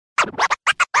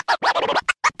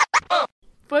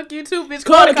Fuck you too, bitch.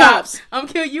 Call the cops. I'm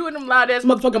kill you and them loud ass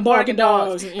motherfucking barking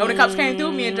dogs. And when the cops came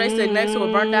through, me and Dre stood next to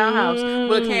a burnt down house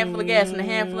with a can full of gas and a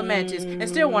handful of matches, and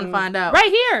still want to find out.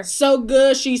 Right here. So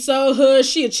good, she so hood,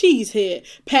 she a cheesehead.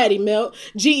 Patty melt,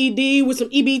 GED with some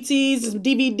EBTs and some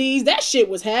DVDs. That shit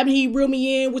was happening. He reeled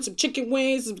me in with some chicken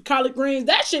wings, some collard greens.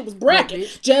 That shit was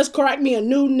bracket. Just cracked me a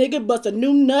new nigga, bust a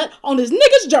new nut on his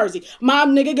nigga's jersey. My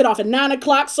nigga get off at 9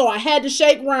 o'clock, so I had to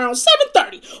shake round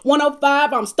 7:30.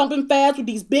 105, I'm stumping fast with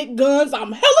these big guns.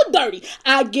 I'm hella dirty.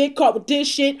 I get caught with this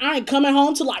shit. I ain't coming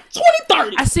home till like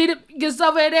 2030. I see the niggas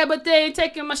over there, but they ain't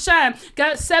taking my shine.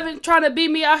 Got 7 trying to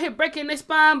beat me out here breaking their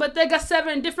spine, but they got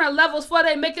 7 different levels before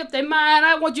they make up their mind.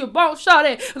 I want you bone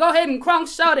shorty. Go ahead and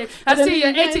crunk shorty. I see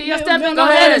your ATM stepping. Go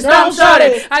ahead and stomp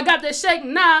shorty. I got the shake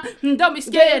now. Don't be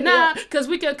scared now. Cause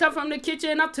we can come from the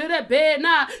kitchen up to that bed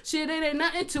now. Shit, it ain't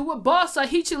nothing to a boss. I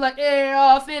heat you like air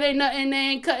off. It ain't nothing. They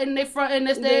ain't cutting they front and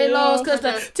they stay lost. Cause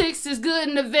the ticks is good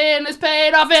and the van is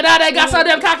paid off. And now they got so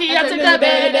damn cocky. I took that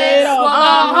bed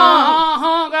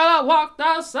off. Girl, I walked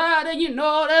outside and you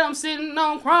know that I'm sitting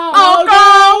on chrome.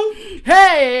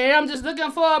 Hey, I'm just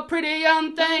looking for a pretty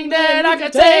young thing that I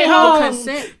can take home.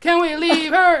 Can we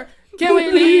leave her? Can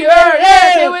we leave her?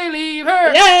 Yeah. Can we leave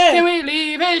her? Yeah. Can we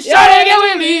leave her? Yeah. Can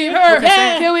we leave her?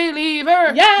 Yeah. Can we leave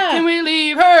her? Yeah. Can we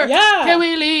leave her? Yeah. Can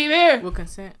we leave her? With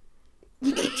consent.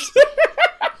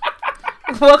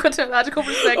 Welcome to Logical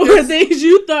Perspectives. Or things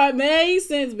you thought made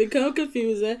sense become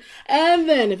confusing. And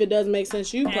then if it doesn't make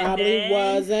sense, you probably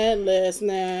wasn't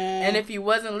listening. And if you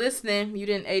wasn't listening, you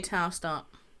didn't A-Town stomp.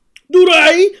 Do the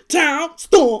A-Town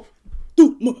stomp.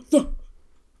 Do my thumb.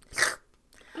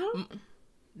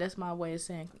 That's my way of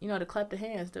saying, you know, to clap the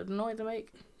hands, the noise they make.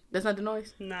 That's not the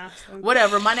noise? Nah.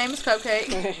 Whatever. My name is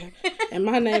Cupcake. And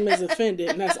my name is Offended,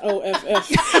 and that's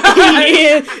OFFEND.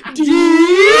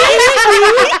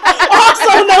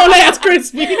 Also known as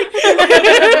Crispy.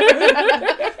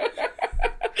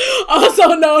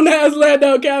 Also known as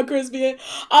Lando Cal Crispy.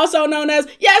 Also known as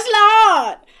Yes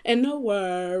Lord. And no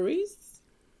worries.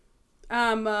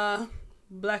 I'm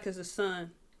black as the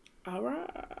sun. All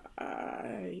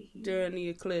right. During the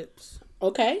eclipse.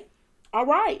 Okay. All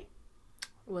right.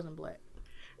 It wasn't black.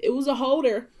 It was a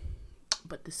holder.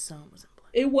 But the sun wasn't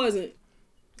black. It wasn't.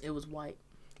 It was white.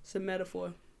 It's a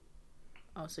metaphor.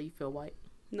 Oh, so you feel white?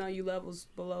 No, you levels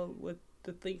below with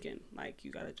the thinking. Like,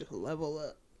 you gotta just level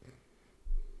up.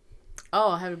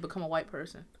 Oh, I haven't become a white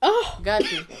person. Oh.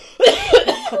 Got you.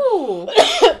 Ooh.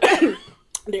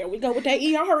 There we go with that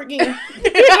ER again.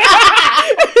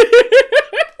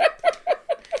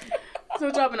 So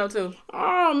what y'all been up to?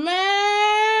 Oh,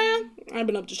 man. I've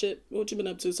been up to shit. What you been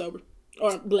up to, sober?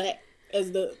 Or black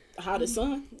as the hottest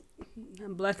sun?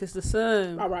 I'm black as the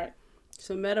sun. All right. It's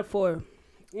a metaphor.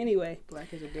 Anyway.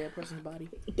 Black as a dead person's body.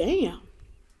 Damn.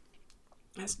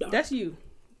 That's dark. That's you.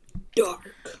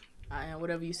 Dark. I am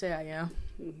whatever you say I am.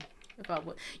 If I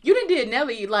would. You done did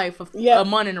Nelly like for a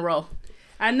month in a row.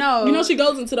 I know. You know she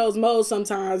goes into those modes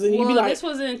sometimes, and you be like, "This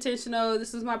wasn't intentional.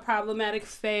 This is my problematic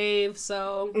fave."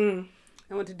 So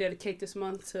I want to dedicate this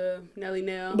month to Nelly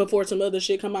Nail before some other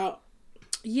shit come out.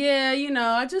 Yeah, you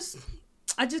know, I just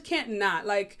can't not.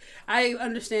 Like, I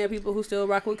understand people who still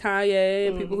rock with Kanye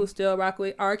and people who still rock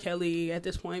with R. Kelly at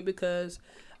this point because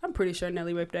I'm pretty sure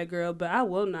Nelly raped that girl, but I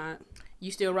will not. You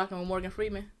still rocking with Morgan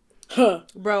Freeman? Huh.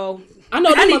 Bro, I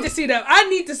know. I need to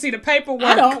see the paperwork.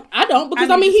 I don't because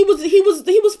I mean he was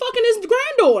fucking his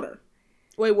granddaughter.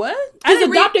 Wait, what? His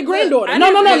adopted granddaughter.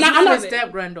 No, not his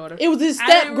step granddaughter. It was his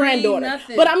step granddaughter.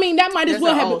 But I mean that might as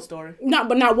well have been story. No,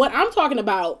 but now what I'm talking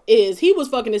about is he was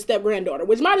fucking his step granddaughter,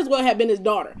 which might as well have been his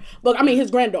daughter. But I mean his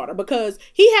granddaughter because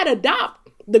he had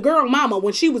adopted the girl mama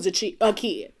when she was a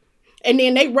kid, and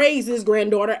then they raised his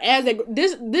granddaughter as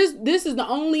this is the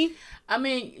only. I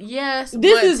mean, yes.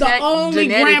 This is the only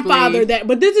grandfather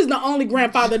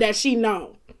that she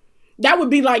known. That would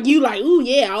be like you, like, ooh,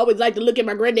 yeah, I always like to look at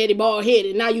my granddaddy bald head,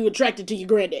 and now you attracted to your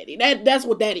granddaddy. That's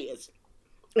what that is,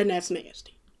 and that's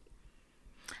nasty.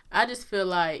 I just feel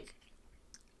like,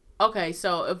 okay,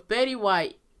 so if Betty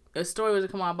White, a story was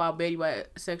to come out about Betty White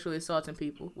sexually assaulting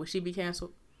people, would she be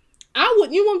canceled? I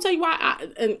would. You want to tell you why?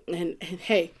 And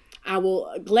hey. I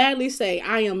will gladly say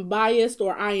I am biased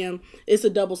or it's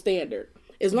a double standard.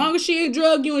 As long as she ain't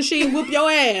drug you and she ain't whoop your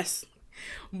ass.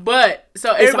 But,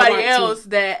 so everybody else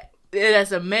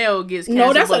that's a male gets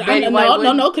canceled.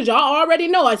 No, because y'all already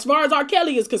know. As far as R.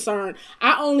 Kelly is concerned,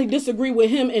 I only disagree with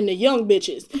him and the young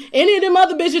bitches. Any of them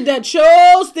other bitches that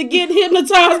chose to get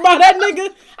hypnotized by that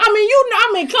nigga,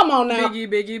 I mean, come on now.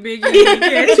 Biggie.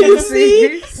 Can't you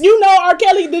see? You know R.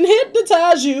 Kelly didn't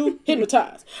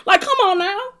hypnotize. Like, come on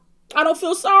now. I don't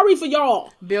feel sorry for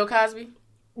y'all. Bill Cosby?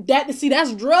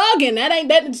 That's drugging. That ain't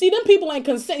that. See, them people ain't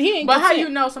consent. He ain't. But consent. how you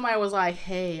know somebody was like,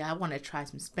 "Hey, I want to try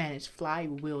some Spanish Fly,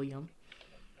 William"?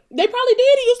 They probably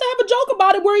did. He used to have a joke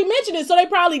about it where he mentioned it, so they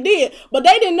probably did. But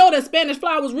they didn't know that Spanish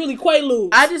Fly was really Quaaludes.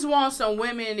 I just want some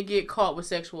women to get caught with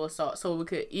sexual assault so we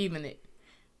could even it.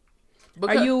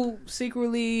 Are you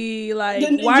secretly like,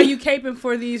 why are you caping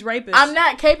for these rapists? I'm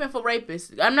not caping for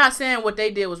rapists. I'm not saying what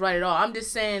they did was right at all. I'm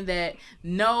just saying that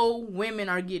no women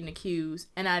are getting accused,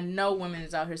 and I know women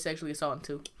is out here sexually assaulting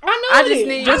too. I know it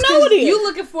is. You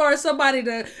looking for somebody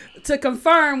to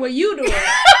confirm what you doing.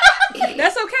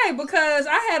 That's okay, because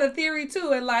I had a theory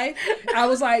too in life. I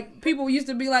was like, people used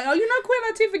to be like, "Oh, you know Queen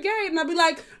Latifah gay?" And I'd be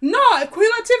like, "No, if Queen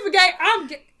Latifah gay, I'm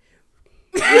gay."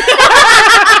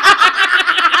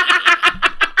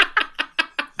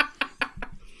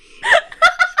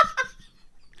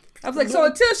 I was like, so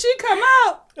until she come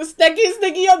out, sticky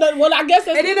on the. Well, I guess.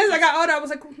 And then as I got older, I was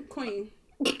like, Queen.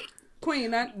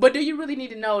 But do you really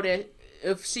need to know that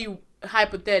if she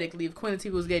hypothetically, if Queen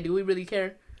Latifah was gay, do we really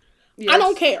care? Yes. I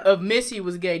don't care. If Missy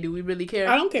was gay, do we really care?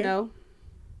 I don't care. No.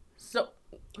 So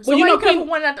well, you know, Queen,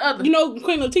 one after the other. You know,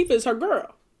 Queen Latifah is her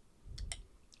girl,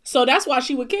 so that's why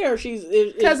she would care.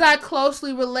 Because I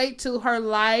closely relate to her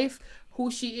life, who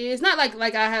she is. Not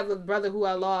like I have a brother who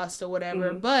I lost or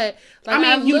whatever, but like,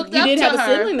 I mean, you did have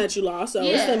her. a sibling that you lost, so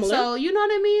it's similar. So you know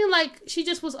what I mean? Like, she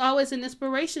just was always an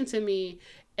inspiration to me.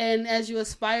 And as you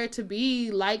aspire to be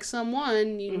like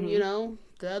someone, you know,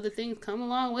 the other things come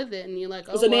along with it, and you're like,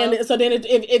 oh. So then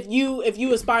if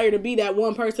you aspire to be that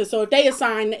one person, so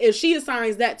if she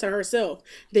assigns that to herself,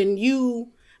 then you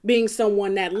being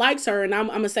someone that likes her, and I'm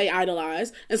gonna say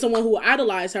idolize, and someone who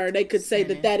idolize her, they could say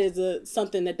that is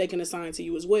something that they can assign to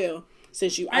you as well,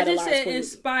 since you idolize. I just said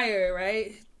inspire,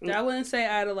 right? I wouldn't say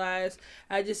idolize.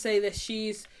 I just say that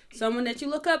she's someone that you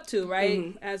look up to,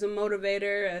 right? As a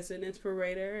motivator, as an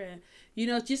inspirator, and you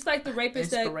know, just like the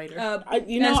rapist that I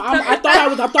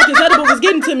thought this edible was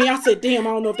getting to me. I said, damn,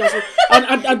 I don't know if that's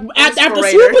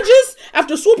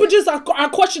after swoopages, I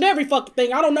question every fucking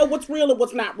thing. I don't know what's real and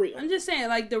what's not real. I'm just saying,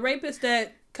 like the rapist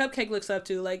that Cupcake looks up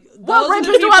to, like what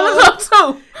rapist do I look up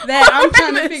to? That I'm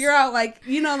trying to figure out, like,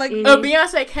 you know, like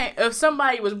if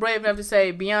somebody was brave enough to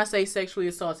say Beyonce sexually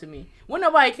assaulted me, would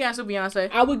nobody cancel Beyonce?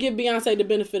 I would give Beyonce the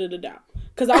benefit of the doubt.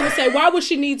 Because I would say, why would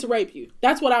she need to rape you?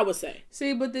 That's what I would say.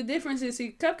 See, but the difference is,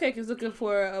 Cupcake is looking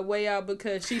for a way out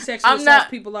because she sexually assaults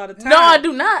people all the time. No, I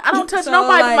do not. I don't touch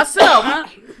nobody but myself. I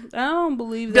don't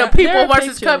believe that. The people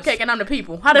versus Cupcake, and I'm the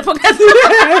people. How the fuck that's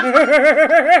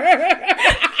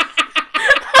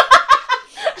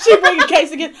She bring a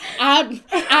case again.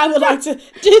 I would like to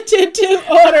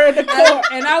order the court.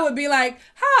 And I would be like,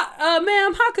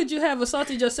 ma'am, how could you have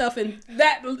assaulted yourself in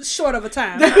that short of a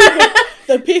time?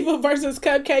 The people versus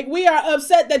Cupcake. We are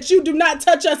upset that you do not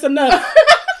touch us enough.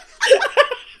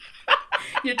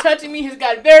 Your touching me has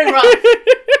got very rough.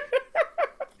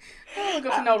 I don't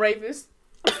go to no rapist.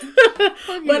 But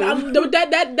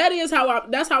that is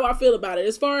that's how I feel about it.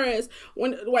 As far as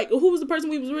when, like, who was the person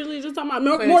we was really just talking about?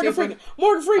 Morgan Freeman.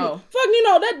 Morgan Freeman. Oh. Fuck, you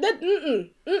know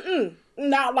that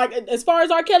Now, like, as far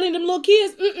as R. Kelly and them little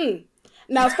kids,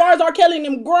 Now, as far as R. Kelly and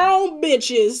them grown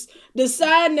bitches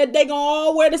deciding that they gonna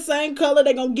all wear the same color,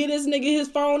 they gonna get this nigga his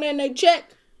phone and they check.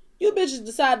 You bitches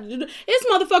decided to do. It's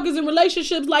motherfuckers in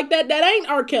relationships like that ain't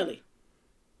R. Kelly.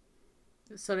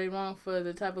 So they wrong for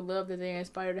the type of love that they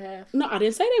inspired to have? No, I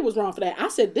didn't say they was wrong for that. I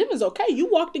said them is okay. You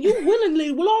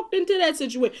willingly walked into that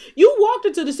situation. You walked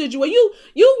into the situation.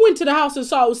 You went to the house and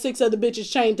saw 6 other bitches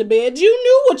chained to bed. You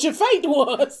knew what your fate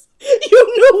was.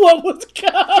 You knew what was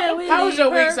coming. How was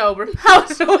your week sober? How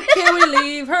was your week? Can we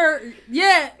leave her?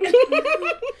 Yeah.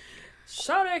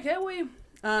 Shout out, can we?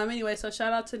 Anyway, so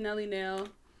shout out to Nelly Nail.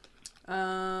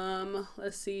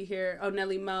 Let's see here. Oh,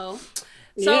 Nelly Mo.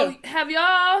 So, have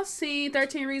y'all seen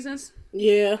 13 Reasons?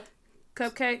 Yeah.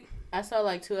 Cupcake? I saw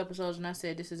like 2 episodes and I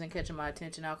said, this isn't catching my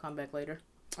attention. I'll come back later.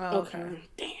 Oh, okay.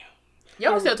 Damn.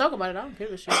 Y'all can still talk about it. I don't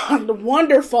give a shit.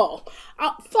 Wonderful.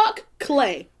 Fuck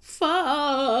Clay.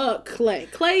 Fuck Clay.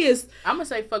 Clay is... I'm going to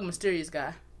say fuck Mysterious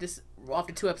Guy. This off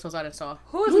the 2 episodes I done saw.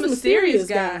 Who's Mysterious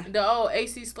Guy? The old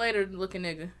AC Slater looking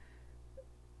nigga.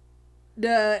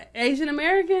 The Asian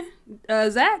American?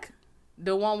 Zach?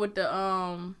 The one with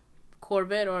the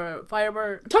Corvette or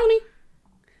Firebird. Tony.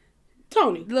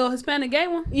 The little Hispanic gay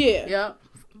one? Yeah. Yep.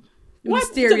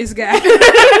 Mysterious guy. He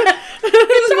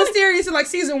was mysterious in like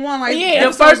season 1. Like, yeah,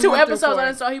 the first 2 episodes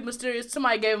I saw he was mysterious.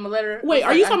 Somebody gave him a letter. Wait,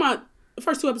 are you talking about the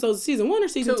first 2 episodes of season 1 or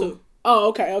season 2? Oh,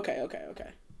 okay.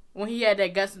 When he had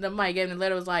that guts, somebody gave him the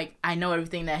letter, was like, I know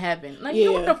everything that happened. Like,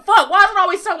 what the fuck? Why is it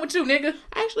always something with you, nigga?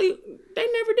 Actually, they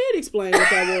never did explain what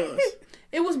that was.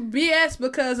 It was BS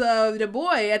because of the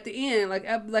boy at the end, like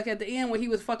at the end when he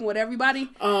was fucking with everybody.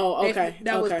 Oh, okay.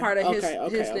 That was part of his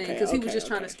thing because he was just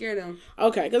trying to scare them.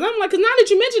 Okay, because I'm like, because now that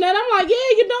you mention that, I'm like,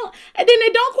 yeah, you don't, and then they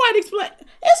don't quite explain.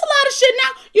 It's a lot of shit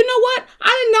now. You know what?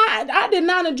 I did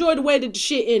not enjoy the way that the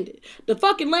shit ended. The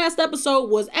fucking last episode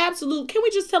was absolute. Can we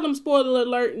just tell them spoiler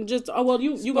alert and just you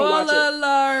gonna watch it? Spoiler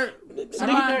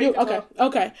alert.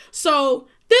 Okay. So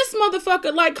this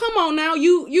motherfucker, like, come on now,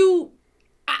 you.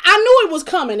 I knew it was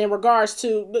coming in regards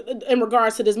to this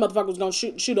motherfucker was gonna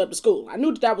shoot up the school. I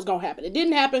knew that was gonna happen. It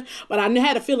didn't happen, but I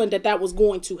had a feeling that was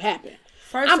going to happen.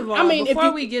 First of all,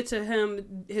 before we get to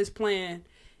his plan,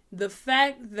 the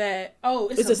fact that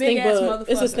it's a big ass motherfucker.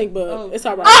 It's a stink bug. Oh. It's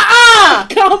all right.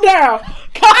 Calm down.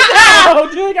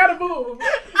 You ain't gotta move.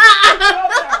 Calm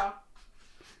down.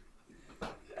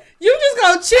 You just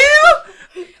gonna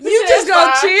chill? You just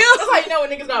gonna chill? That's how you know when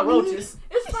niggas got roaches.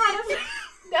 It's fine.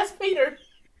 That's Peter.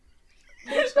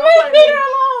 Bitch, don't play me.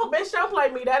 Alone. Bitch, don't play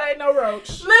me. That ain't no roach.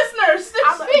 Listeners, keep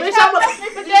fucking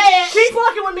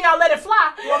with me. I'll let it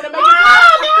fly. You want me to make it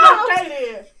fly? Okay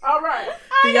then. All right.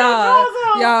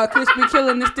 Y'all, Chris be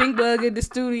killing the stink bug in the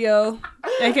studio,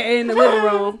 aka in the living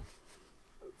room.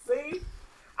 See?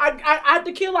 I have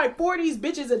to kill like 4 of these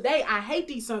bitches a day. I hate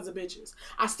these sons of bitches.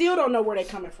 I still don't know where they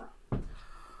coming from.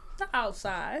 The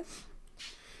outside.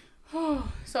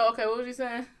 So, okay, what was you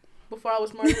saying before I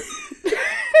was murdered?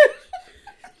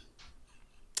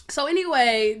 So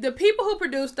anyway, the people who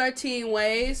produced 13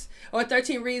 Ways or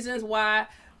 13 Reasons Why,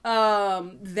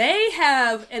 they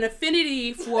have an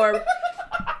affinity for...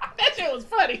 That shit was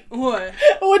funny. What?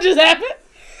 What just happened?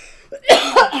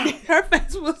 Her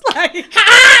face was like...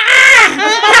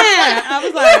 I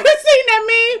was like... You ever seen that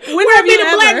meme? When where have be you the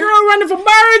ever? black girl running from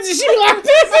birds and she be like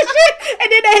this and shit?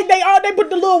 And then they put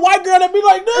the little white girl that be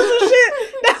like this and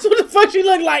shit. That's what the fuck she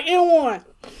looked like in one.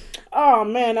 Oh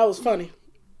man, that was funny.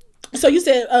 So you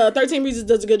said 13 Reasons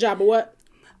does a good job of what?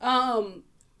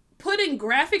 Putting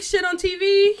graphic shit on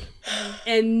TV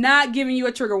and not giving you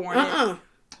a trigger warning.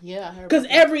 Yeah, I heard. Because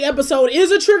every episode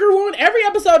is a trigger warning. Every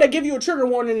episode they give you a trigger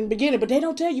warning in the beginning, but they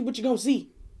don't tell you what you're gonna see.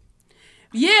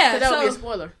 Yeah, so that would be a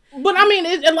spoiler. But I mean,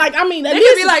 at it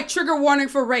could be like trigger warning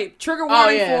for rape, trigger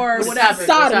warning for whatever,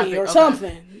 sodomy or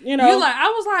something. You know, I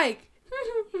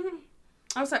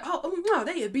was like, oh no,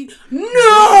 they had beat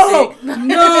no,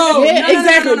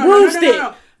 exactly, broomstick.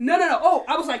 No. Oh,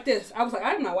 I was like this. I was like,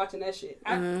 I'm not watching that shit.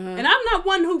 And I'm not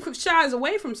one who shies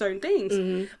away from certain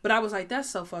things. But I was like,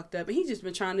 that's so fucked up. And he's just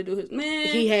been trying to do his man.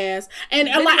 He has. And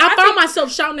like I found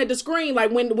myself shouting at the screen like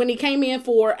when he came in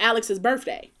for Alex's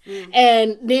birthday.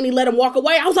 And then he let him walk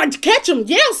away. I was like, catch him,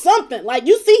 yell something. Like,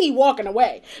 you see he walking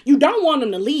away. You don't want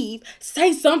him to leave.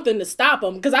 Say something to stop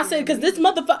him. Because this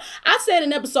motherfucker, I said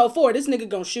in episode 4, this nigga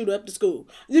gonna shoot up the school.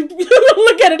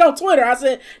 Look at it on Twitter. I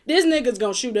said, this nigga's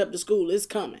gonna shoot up the school. It's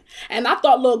coming. And I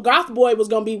thought little goth boy was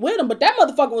gonna be with him, but that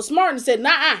motherfucker was smart and said,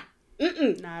 nah.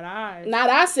 Not I. Not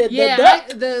I said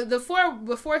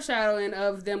the foreshadowing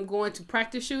of them going to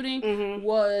practice shooting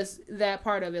was that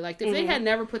part of it. Like if they had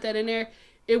never put that in there,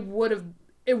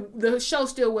 the show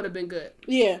still would have been good.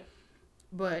 Yeah.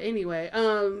 But anyway,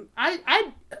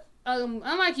 I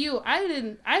unlike you,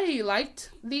 I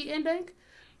liked the ending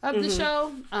of the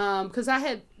show because I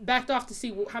had backed off to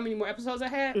see how many more episodes I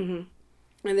had.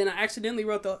 And then I accidentally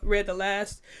read the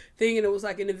last thing, and it was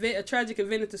like a tragic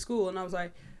event at the school, and I was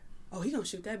like, oh, he gonna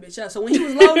shoot that bitch out. So when he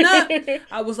was loading up,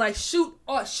 I was like, shoot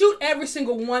every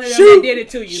single one of them that did it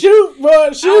to you. Shoot,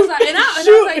 bro, shoot. I was like,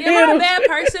 am I a bad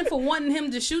person for wanting him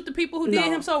to shoot the people who did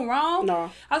him so wrong? No.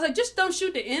 I was like, just don't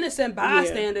shoot the innocent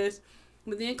bystanders. Yeah.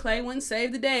 But then Clay went and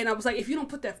saved the day, and I was like, if you don't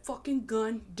put that fucking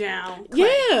gun down,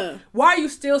 Clay, why are you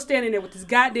still standing there with this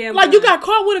goddamn gun? You got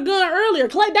caught with a gun earlier,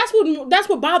 Clay. That's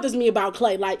what bothers me about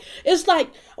Clay. Like, it's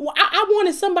like I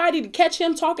wanted somebody to catch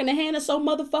him talking to Hannah so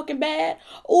motherfucking bad.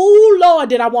 Oh Lord,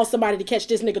 did I want somebody to catch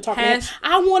this nigga talking to Hannah.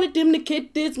 I wanted them to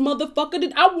get this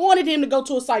motherfucker. I wanted him to go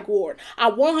to a psych ward. I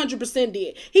 100%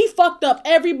 did. He fucked up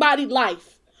everybody's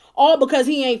life, all because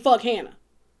he ain't fuck Hannah.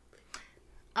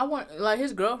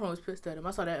 His girlfriend was pissed at him.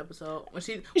 I saw that episode when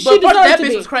that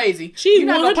bitch was crazy. She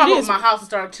not gonna pop up in my house and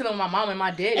start chilling with my mom and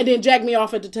my daddy, and then jack me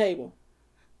off at the table.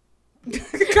 Right.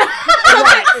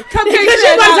 Because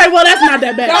she might say, well, that's not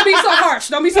that bad. Don't be so harsh.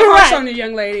 Don't be so harsh on the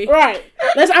young lady. Right.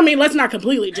 Let's not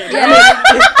completely judge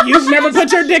her. You've never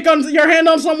put your hand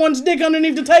on someone's dick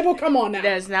underneath the table? Come on now.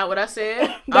 That's not what I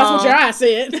said. That's what your eye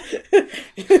said.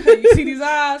 You see these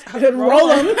eyes? Roll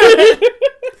them.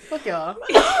 Fuck y'all.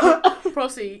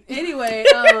 Proceed. Anyway,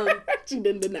 she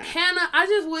didn't deny. Hannah, I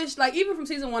just wish, even from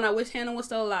season 1, I wish Hannah was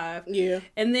still alive. Yeah.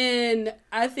 And then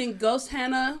I think Ghost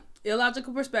Hannah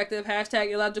illogical perspective,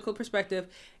 hashtag illogical perspective,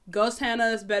 Ghost Hannah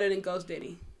is better than Ghost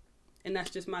Denny. And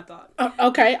that's just my thought.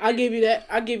 Okay, I'll give you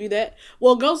that.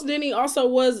 Well, Ghost Denny also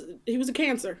was a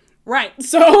Cancer. Right.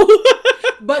 So...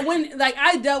 But when, like,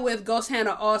 I dealt with Ghost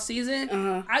Hannah all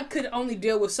season, I could only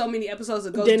deal with so many episodes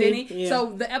of Ghost Denny. Yeah.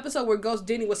 So the episode where Ghost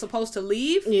Denny was supposed to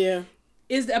leave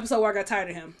is the episode where I got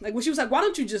tired of him. Like, when she was like, why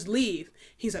don't you just leave?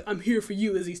 He's like, I'm here for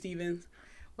you, Izzy Stevens.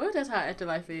 What if that's how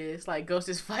Afterlife is? Like, Ghost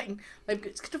is fighting. Like,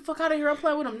 get the fuck out of here. I'm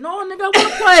playing with him. No, nigga, I want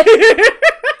to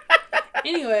play.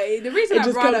 Anyway, the reason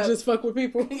I brought up... just fuck with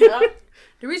people. Yeah.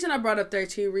 The reason I brought up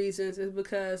 13 Reasons is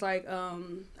because, like, I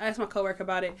asked my coworker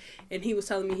about it, and he was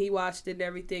telling me he watched it and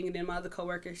everything, and then my other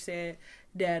coworker said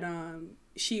that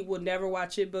she will never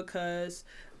watch it because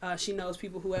she knows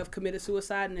people who have committed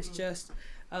suicide, and it's just,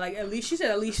 like, at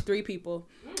least 3 people.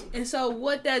 And so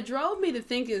what that drove me to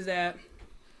think is that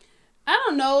I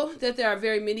don't know that there are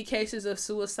very many cases of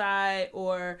suicide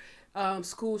or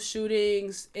school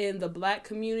shootings in the Black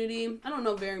community. I don't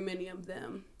know very many of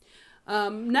them.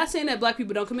 Not saying that Black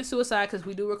people don't commit suicide, because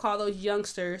we do recall those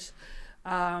youngsters.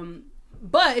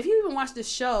 But if you even watch the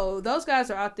show, those guys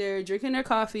are out there drinking their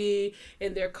coffee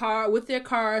in their car with their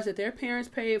cars that their parents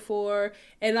paid for,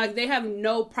 and like they have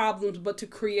no problems but to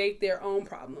create their own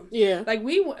problems. Yeah. Like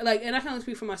and I can only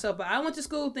speak for myself, but I went to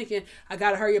school thinking I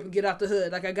gotta hurry up and get out the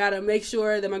hood. Like I gotta make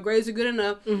sure that my grades are good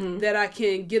enough that I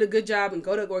can get a good job and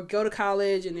go to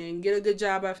college and then get a good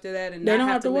job after that. And they don't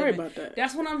have to worry about that.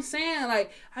 That's what I'm saying.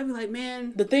 Like I'd be like,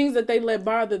 man, the things that they let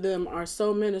bother them are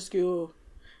so minuscule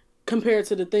compared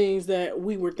to the things that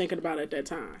we were thinking about at that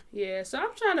time. Yeah, so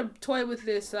I'm trying to toy with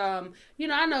this. I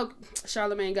know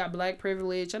Charlamagne got Black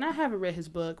Privilege, and I haven't read his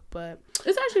book, but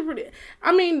it's actually pretty.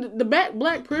 I mean, the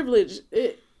Black Privilege,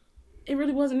 it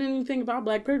really wasn't anything about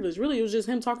Black Privilege. Really, it was just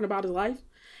him talking about his life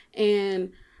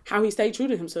and how he stayed true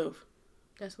to himself.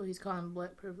 That's what he's calling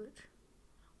Black Privilege.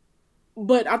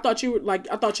 But I thought you were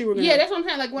gonna... Yeah, that's what I'm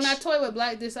saying. Like when I toy with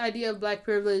this idea of Black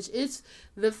privilege, it's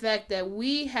the fact that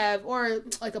we have, or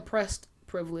like oppressed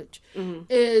privilege,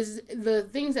 is the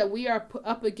things that we are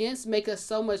up against make us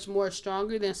so much more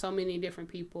stronger than so many different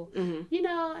people. And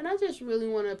I just really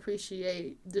want to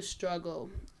appreciate the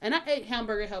struggle. And I ate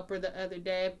Hamburger Helper the other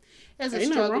day as a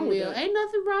struggle meal. Ain't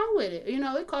nothing wrong with it.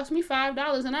 It cost me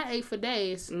 $5 and I ate for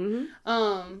days.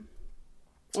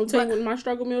 I'll tell you what my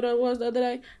struggle meal that was the other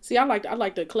day. See, I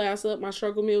like to class up my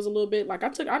struggle meals a little bit. Like I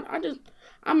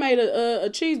made a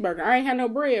cheeseburger. I ain't had no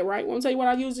bread, right? Want to tell you what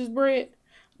I used this bread?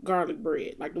 Garlic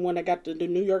bread. Like the one that got the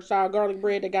New York style garlic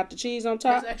bread that got the cheese on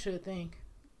top. That's actually a thing.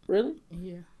 Really?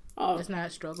 Yeah. Oh. It's not a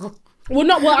struggle.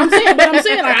 I'm saying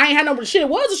like I ain't had no shit. It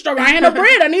was a struggle. I ain't had no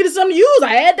bread. I needed something to use.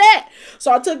 I had that,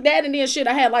 so I took that and then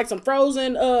I had like some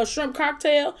frozen shrimp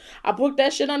cocktail. I put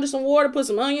that shit under some water, put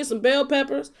some onions, some bell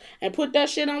peppers, and put that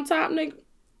shit on top, nigga.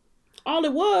 All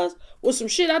it was some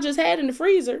shit I just had in the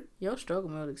freezer. Your struggle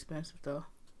meal is expensive though.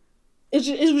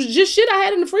 It was just shit I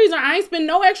had in the freezer. I ain't spend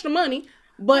no extra money.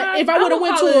 But if I would have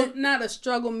went to not a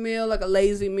struggle meal, like a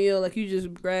lazy meal, like you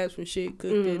just grab some shit,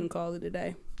 cooked it, and call it a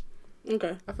day.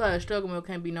 Okay. I feel like a struggle meal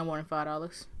can't be no more than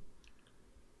 $5.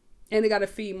 And they gotta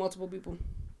feed multiple people.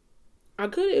 I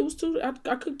cooked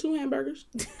 2 hamburgers.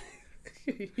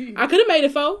 I could have made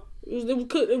it 4. It was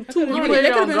 200. You put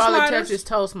it on garlic Texas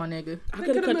toast, my nigga.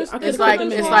 It's like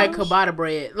ciabatta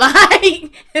bread.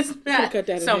 Like it's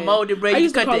not some moldy bread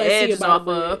you cut the edges off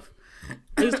of.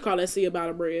 I used to call that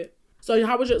ciabatta bread. So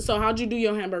how'd you do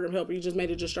your Hamburger Helper? You just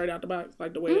made it just straight out the box,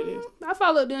 like the way it is? I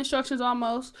followed the instructions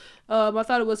almost. I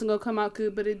thought it wasn't gonna come out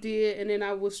good, but it did. And then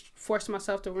I was forced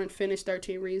myself to finish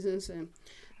 13 Reasons, and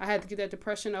I had to get that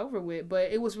depression over with.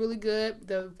 But it was really good.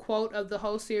 The quote of the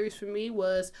whole series for me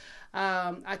was,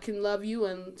 "I can love you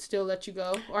and still let you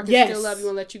go, or I can still love you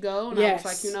and let you go." And I was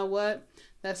like, you know what?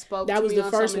 That spoke to me on so many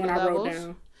levels. That was the first one I wrote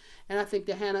down. And I think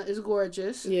that Hannah is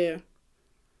gorgeous. Yeah.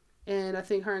 And I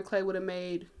think her and Clay would have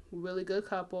made really good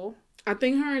couple. I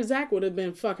think her and Zach would have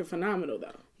been fucking phenomenal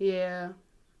though. Yeah.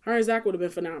 Her and Zach would have been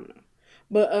phenomenal.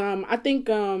 But I think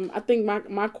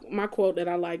my quote that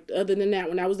I liked, other than that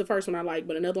one, that was the first one I liked,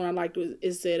 but another one I liked was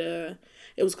it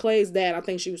was Clay's dad. I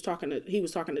think he was talking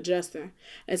to Justin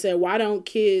and said, "Why don't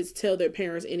kids tell their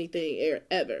parents anything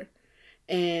ever?"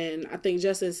 And I think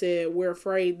Justin said, "We're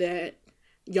afraid that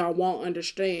y'all won't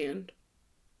understand."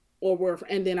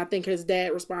 And then I think his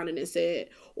dad responded and said,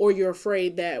 "Or you're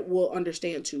afraid that we'll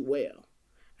understand too well."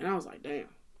 And I was like, damn,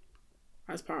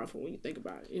 that's powerful when you think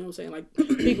about it. You know what I'm saying? Like,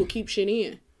 people keep shit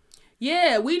in.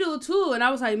 Yeah, we do too. And I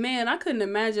was like, man, I couldn't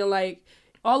imagine, like,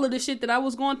 all of the shit that I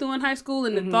was going through in high school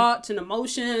and the thoughts and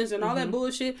emotions and all that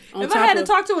bullshit. On If I had to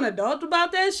talk to an adult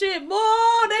about that shit,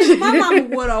 boy, my mama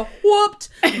would have whooped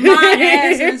my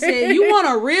ass and said, "You want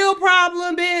a real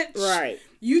problem, bitch? Right.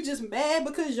 You just mad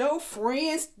because your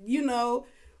friends, you know,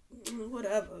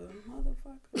 whatever,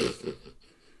 motherfucker."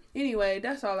 Anyway,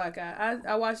 that's all I got.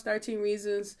 I watched 13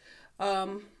 Reasons.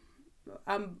 I'm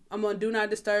on Do Not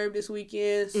Disturb this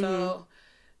weekend, so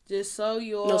just so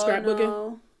you all No scrapbooking?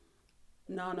 know.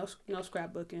 No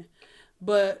scrapbooking.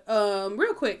 But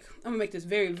real quick, I'm gonna make this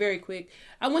very, very quick.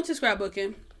 I went to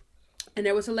scrapbooking, and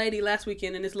there was a lady last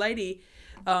weekend, and this lady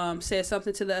said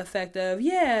something to the effect of,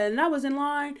 "Yeah, and I was in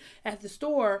line at the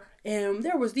store, and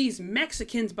there was these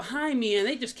Mexicans behind me, and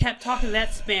they just kept talking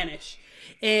that Spanish,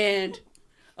 and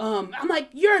I'm like,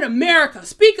 you're in America,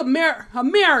 speak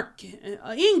American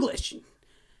English,"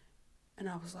 and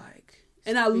I was like.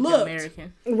 And I looked.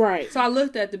 American. Right. So I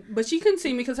looked at but she couldn't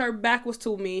see me because her back was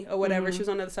to me or whatever. She was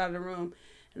on the other side of the room.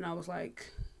 And I was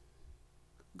like,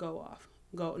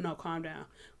 calm down.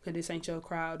 Because this ain't your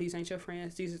crowd. These ain't your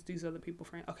friends. These other people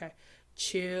friends. Okay.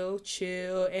 Chill.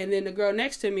 And then the girl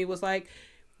next to me was like,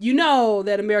 you know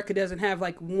that America doesn't have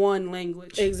like one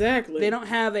language. Exactly. They don't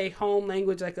have a home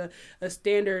language, like a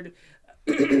standard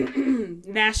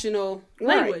national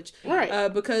language.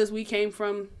 Right. Because we came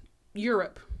from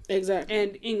Europe. Exactly.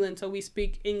 And England, so we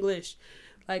speak English.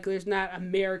 Like, there's not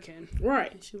American. Right.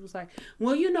 And she was like,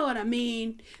 well, you know what I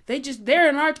mean. They're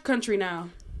in our country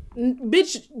now.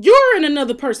 Bitch, you're in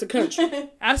another person's country.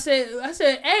 I said,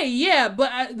 hey, yeah,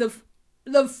 but the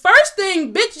first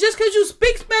thing, bitch, just because you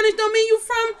speak Spanish don't mean you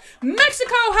from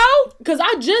Mexico, hoe. Because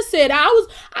I just said I was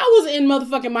in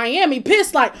motherfucking Miami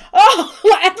pissed like, oh,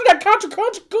 after that contra shit.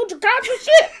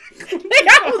 Nigga,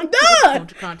 I was done.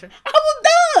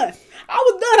 I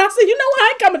was done. I said, you know what? I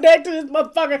ain't coming back to this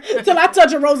motherfucker till I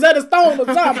touch a Rosetta Stone or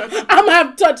something. I'm going to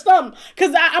have to touch something.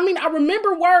 Because, I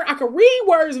remember words. I can read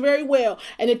words very well.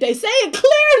 And if they say it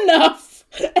clear enough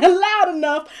and loud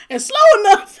enough and slow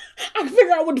enough, I can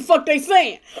figure out what the fuck they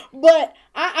saying. But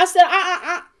I said,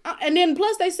 and then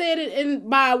plus they said it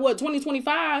by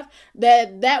 2025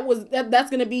 that's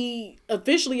going to be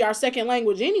officially our second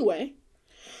language anyway.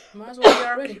 Might as well be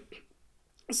already.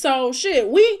 So shit,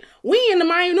 we in the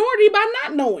minority by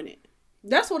not knowing it.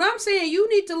 That's what I'm saying. You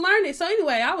need to learn it. So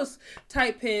anyway, I was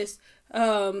type pissed.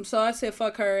 So I said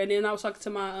fuck her, and then I was talking to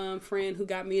my friend who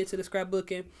got me into the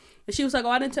scrapbooking, and she was like, "Oh,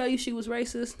 I didn't tell you she was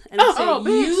racist." And I said,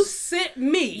 "You sent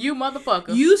me, you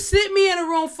motherfucker. You sent me in a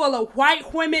room full of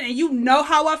white women, and you know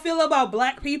how I feel about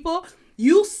black people.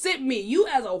 You sent me, you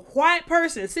as a white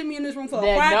person, sent me in this room full of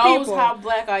white people. That knows how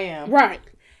black I am, right?"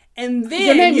 And then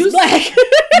your name is black.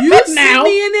 You sent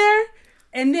me in there,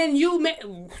 and then you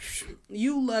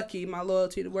lucky my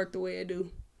loyalty to work the way it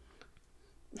do.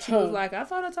 She was like, "I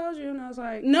thought I told you," and I was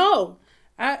like, "No."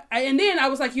 And then I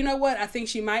was like, you know what? I think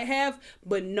she might have,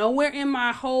 but nowhere in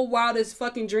my whole wildest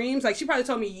fucking dreams, like she probably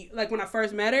told me like when I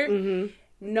first met her,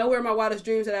 nowhere in my wildest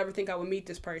dreams did I ever think I would meet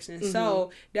this person.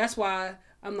 So that's why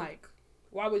I'm like,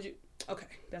 why would you? Okay,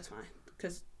 that's fine,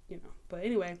 because you know. But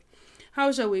anyway. How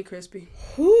was your week, Crispy?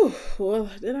 Whew, well,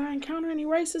 did I encounter any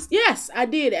racists? Yes, I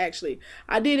did actually.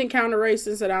 I did encounter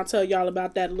racists, and I'll tell y'all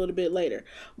about that a little bit later.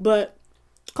 But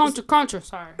Contra,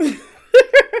 sorry.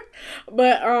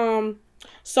 But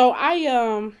so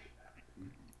I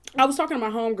was talking to my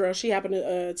homegirl. She happened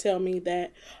to tell me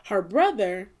that her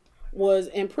brother was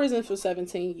in prison for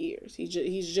 17 years.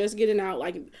 He's just getting out.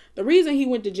 Like the reason he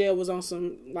went to jail was on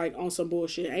some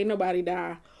bullshit. Ain't nobody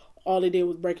die. All he did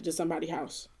was break into somebody's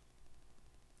house.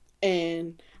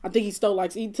 And I think he stole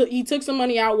he took some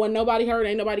money out. Wasn't nobody hurt.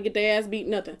 Ain't nobody get their ass beat.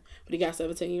 Nothing. But he got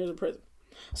 17 years in prison.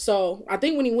 So I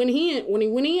think when he went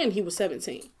in, he was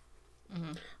 17.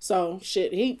 Mm-hmm. So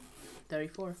shit, he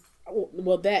 34.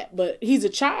 Well, but he's a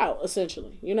child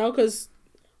essentially. You know, because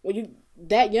when you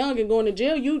that young and going to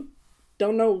jail, you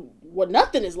don't know what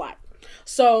nothing is like.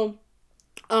 So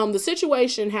the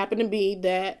situation happened to be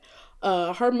that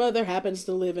her mother happens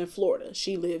to live in Florida.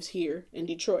 She lives here in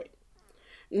Detroit.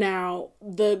 Now,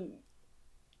 the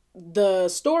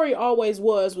story always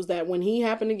was that when he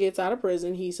happened to get out of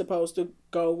prison, he's supposed to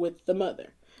go with the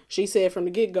mother. She said from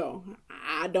the get-go,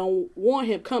 I don't want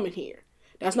him coming here.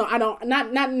 That's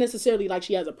not necessarily like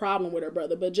she has a problem with her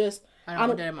brother, but just I don't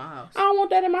want that in my house. I don't want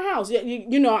that in my house.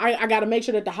 You know, I got to make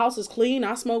sure that the house is clean.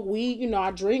 I smoke weed. You know,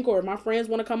 I drink, or if my friends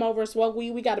want to come over and smoke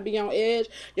weed, we got to be on edge.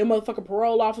 Your motherfucking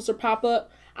parole officer pop up.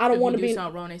 I don't want to be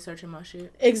something wrong. They searching my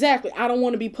shit. Exactly. I don't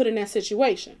want to be put in that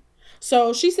situation.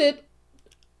 So she said,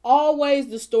 always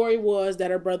the story was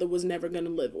that her brother was never going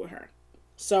to live with her.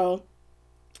 So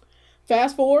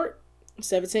fast forward,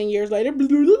 17 years later,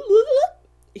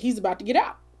 he's about to get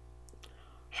out.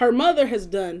 Her mother has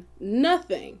done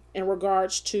nothing in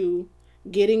regards to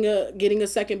getting a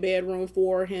second bedroom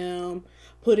for him,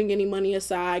 putting any money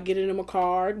aside, getting him a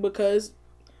car, because,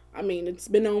 I mean, it's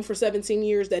been known for 17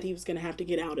 years that he was going to have to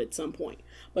get out at some point.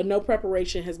 But no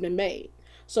preparation has been made.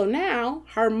 So now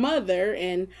her mother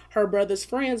and her brother's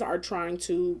friends are trying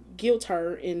to guilt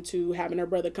her into having her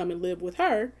brother come and live with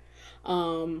her.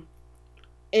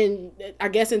 And I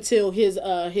guess until his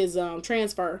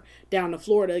transfer down to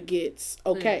Florida gets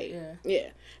okay. Yeah.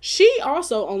 She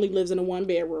also only lives in a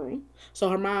 1-bedroom. So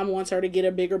her mom wants her to get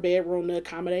a bigger bedroom to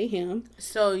accommodate him.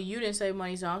 So you didn't save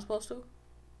money, so I'm supposed to?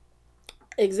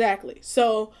 Exactly.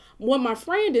 So what my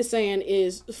friend is saying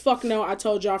is, fuck no, I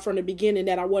told y'all from the beginning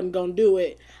that I wasn't going to do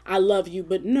it. I love you,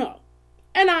 but no.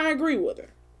 And I agree with her.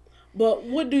 But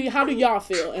how do y'all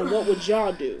feel, and what would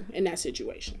y'all do in that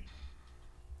situation?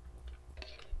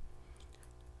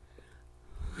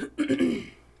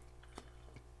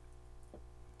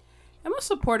 I'm a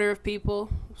supporter of people,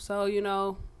 so, you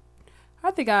know,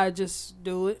 I think I'd just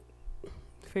do it,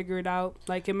 figure it out.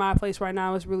 Like, in my place right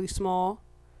now, it's really small.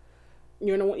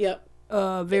 You're in a, yep.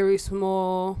 Very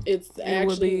small. It's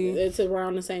actually, it's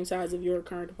around the same size of your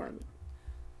current apartment.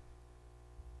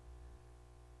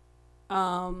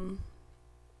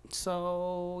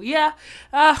 So, yeah,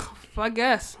 I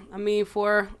guess. I mean,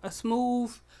 for a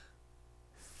smooth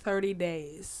 30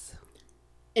 days.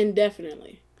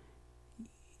 Indefinitely.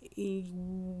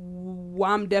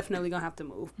 I'm definitely gonna have to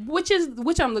move, which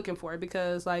I'm looking for,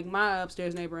 because like my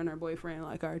upstairs neighbor and her boyfriend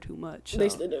like are too much. So.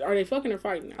 Are they fucking or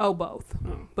fighting now? Oh, both.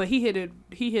 Oh. But he hit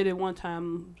it one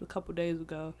time a couple days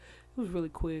ago. It was really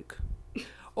quick,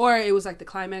 or it was like the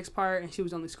climax part, and she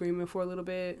was only screaming for a little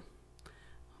bit.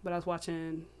 But I was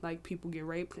watching like people get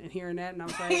raped and hearing that, and I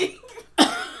was like,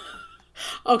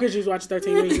 oh, because you was watching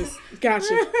 13 Reasons.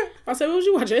 Gotcha. I said, what was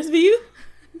you watching? SVU?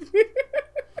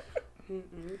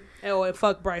 Oh, and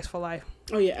fuck Bryce for life.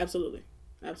 Oh, yeah, absolutely.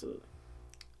 Absolutely.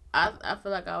 I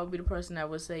feel like I would be the person that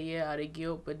would say, yeah, out of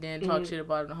guilt, but then talk shit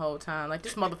about it the whole time. Like,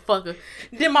 this motherfucker.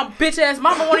 Then my bitch-ass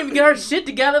mama won't even get her shit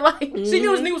together. Like, she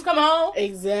knew his nigga was coming home.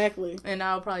 Exactly. And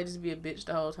I would probably just be a bitch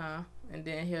the whole time. And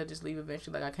then he'll just leave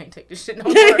eventually, like, I can't take this shit no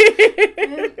more.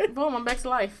 And boom, I'm back to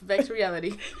life. Back to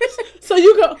reality. So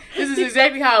you go. This is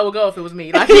exactly how it would go if it was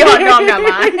me. Like, you already know I'm not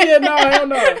lying. Yeah, no, hell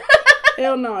no.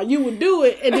 Hell no. You would do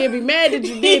it and then be mad that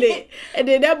you did it. And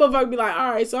then that motherfucker be like,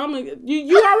 all right, so I'm like,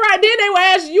 you all right? Then they would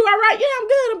ask you all right? Yeah,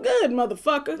 I'm good,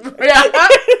 motherfucker. Yeah.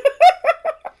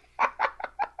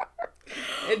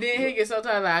 And then he gets so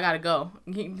tired, like, I gotta go.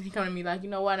 He come to me like, you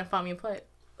know what? I done found me a plate.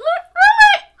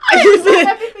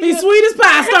 Be sweet as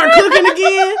pie. Start cooking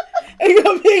again. And you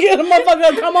gonna pick the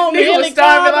motherfucker come on. Nigga was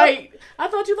starving like, I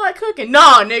thought you like cooking.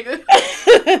 Nah, nigga.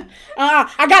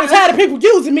 I got tired of people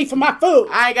using me for my food.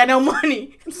 I ain't got no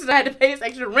money. So I had to pay this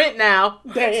extra rent now.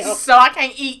 Damn. So I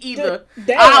can't eat either.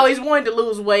 Damn. I always wanted to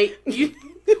lose weight.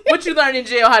 What you learned in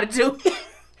jail how to do?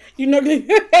 You know,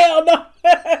 hell no.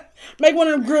 Make one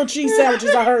of them grilled cheese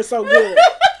sandwiches I heard so good.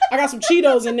 I got some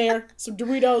Cheetos in there. Some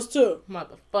Doritos too.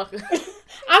 Motherfucker.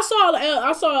 I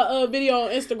saw a video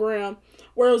on Instagram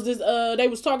where it was this they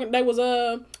was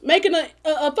making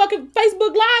a fucking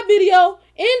Facebook Live video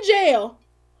in jail,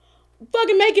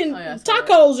 fucking making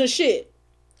tacos and shit.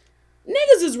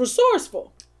 Niggas is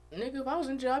resourceful. Nigga, if I was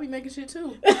in jail, I'd be making shit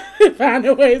too.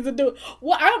 Finding ways to do it.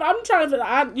 Well, I'm trying to.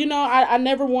 I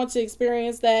never want to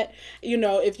experience that. You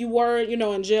know, if you were,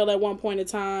 in jail at one point in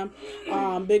time,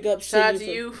 big ups Shout to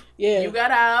you. Yeah, you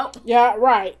got out. Yeah,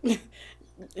 right.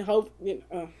 Hope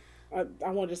I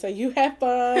wanted to say you had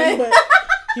fun, but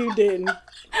you didn't.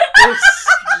 It's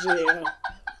jail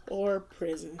or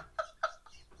prison.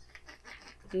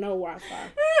 No Wi-Fi.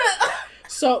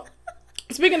 So.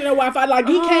 Speaking of the Wi-Fi, like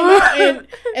he came out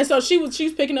and so she was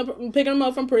picking him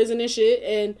up from prison and shit,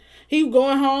 and he was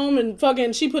going home and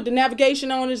fucking she put the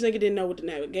navigation on. This nigga didn't know what the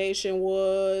navigation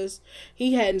was.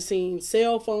 He hadn't seen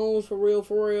cell phones for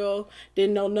real.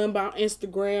 Didn't know nothing about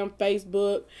Instagram,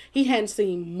 Facebook. He hadn't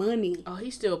seen money. Oh,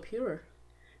 he's still pure.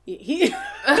 He if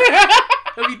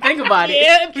you think about it.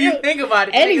 Yeah, if you think about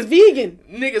it. And he's vegan.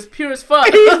 Nigga's pure as fuck.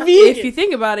 He's vegan. If you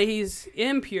think about it, he's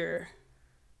impure.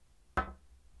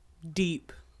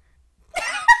 Deep.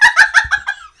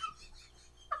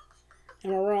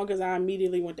 Am I wrong? Because I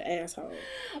immediately went to asshole.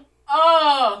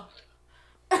 Oh.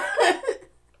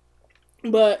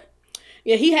 But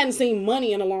yeah, he hadn't seen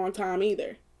money in a long time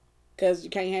either, because you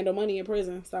can't handle money in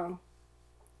prison. So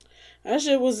that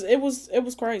shit was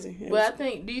crazy.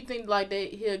 Do you think like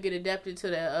he'll get adapted to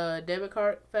the debit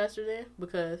card faster then?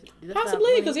 Because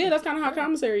possibly, because that's kind of how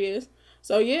commissary is.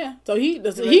 So yeah, so he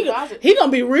deposit.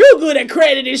 gonna be real good at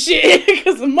credit and shit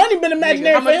because the money been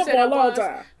imaginary Nigga, for him for a long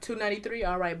time. $293.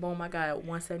 All right, boom. I got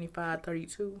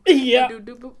 $175.32. Yeah,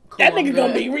 Cool, that nigga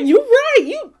gonna be. You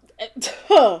right?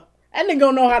 That nigga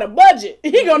gonna know how to budget.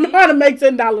 He gonna know how to make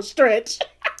 $10 stretch.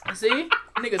 See,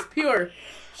 niggas pure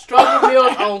struggle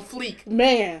meals on fleek.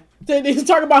 Man, he's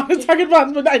talking about,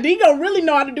 but he gonna really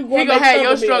know how to do. He gonna have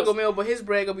your struggle meal, but his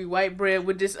bread gonna be white bread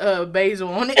with this basil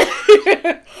on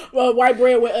it. Well, white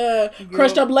bread with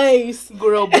crushed up Lay's,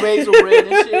 grilled basil bread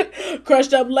and shit.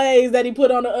 Crushed up Lay's that he put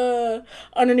on the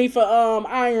underneath a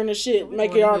iron and shit,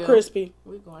 make it all crispy.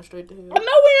 We going straight to hell. I know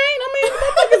we ain't. I mean,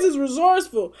 motherfuckers is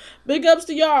resourceful. Big ups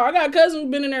to y'all. I got a cousin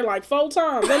who's been in there like 4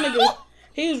 times. That nigga,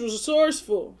 he is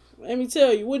resourceful. Let me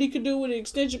tell you, what he could do with an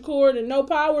extension cord and no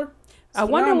power. I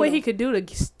wonder what he could do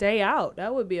to stay out.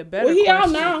 That would be a better question. Well, he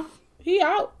out now. He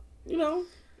out. You know,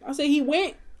 I say he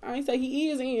went. I ain't say he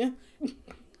is in.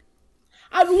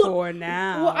 For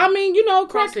now. Well, I mean, you know,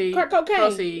 crack cocaine.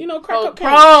 Proceed. You know, crack cocaine.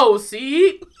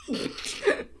 Proceed.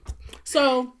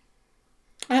 So,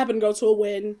 I happened to go to a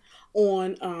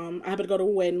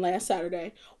wedding last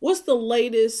Saturday. What's the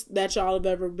latest that y'all have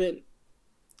ever been?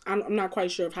 I'm not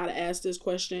quite sure of how to ask this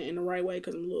question in the right way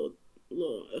because I'm a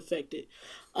little affected.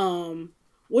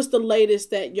 What's the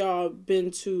latest that y'all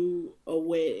been to a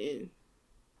wedding?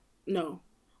 No.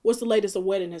 What's the latest a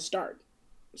wedding has started?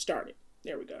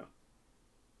 There we go.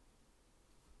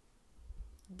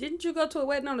 Didn't you go to a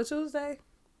wedding on a Tuesday?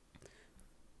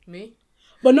 Me?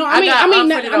 But no, I mean, on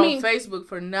Facebook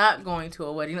for not going to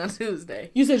a wedding on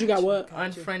Tuesday. You said you got what?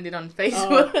 Unfriended on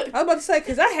Facebook. I was about to say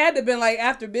because I had to been like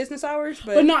after business hours,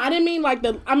 but no, I didn't mean I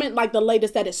meant like the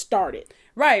latest that it started.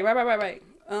 Right.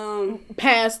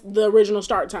 Past the original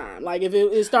start time, like if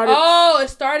it started. Oh, it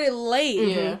started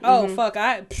late. Yeah. Oh fuck!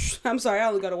 I'm sorry. I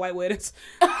only go to white weddings.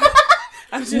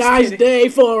 I'm just nice kidding. Day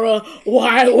for a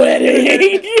white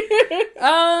wedding.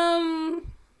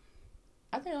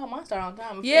 I think all mine start on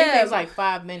time. Yeah, it takes like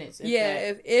 5 minutes.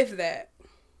 If that.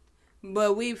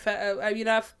 But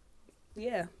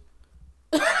yeah.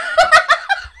 I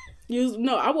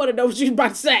want to know what you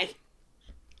about to say.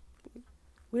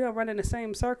 We don't run in the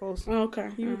same circles.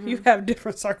 Okay. You have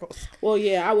different circles. Well,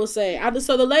 yeah, I will say.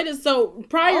 So the latest. So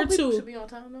prior old people to. should be on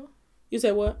time though. You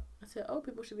said what? I said old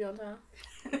people should be on time.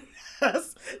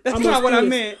 That's not what I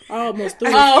meant. I almost threw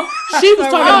it. She was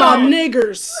talking about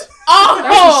niggers. Oh,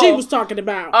 that's what she was talking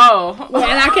about. Oh, well,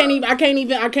 and I can't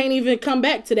even come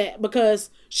back to that because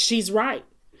she's right.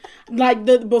 Like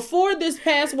before this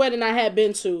past wedding I had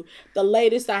been to, the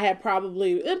latest I had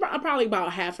probably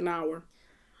about half an hour.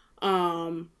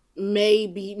 That's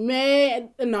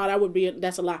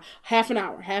a lot. Half an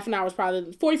hour is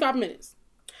probably 45 minutes.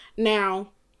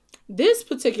 Now, this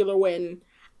particular wedding,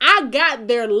 I got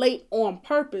there late on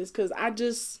purpose because I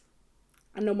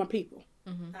know my people.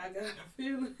 Mm-hmm. I got a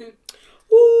feeling.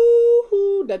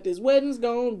 Woo-hoo, that this wedding's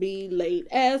gonna be late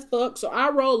as fuck. So I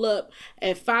roll up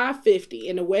at 5:50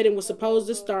 and the wedding was supposed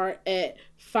to start at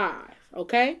 5.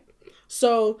 Okay?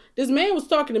 So this man was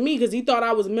talking to me because he thought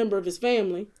I was a member of his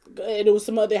family. And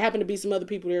there happened to be some other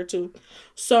people there too.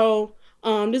 So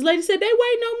this lady said, they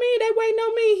waiting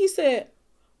on me. He said,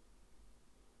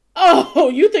 oh,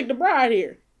 you think the bride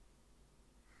here?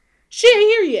 She ain't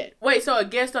here yet. Wait, so a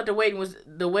guest thought the wedding was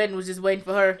just waiting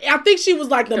for her? I think she was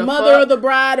like the mother of the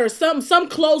bride or some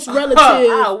close relative.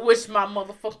 I wish my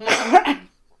motherfucker.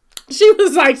 She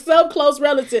was like some close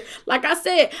relative. Like I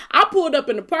said, I pulled up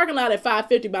in the parking lot at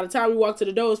 5:50. By the time we walked to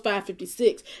the door, it was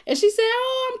 5:56. And she said,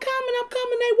 oh, I'm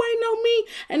coming. They waiting on me.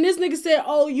 And this nigga said,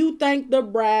 oh, you think the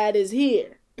bride is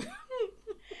here?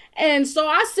 And so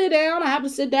I sit down. I happen to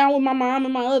sit down with my mom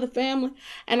and my other family.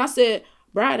 And I said,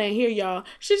 bride ain't here, y'all.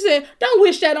 She said, don't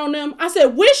wish that on them. I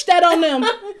said, wish that on them.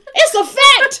 It's a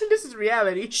fact. This is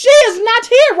reality. She is not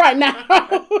here right now.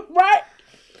 Right?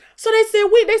 So they said,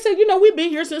 we've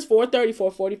been here since 4:30,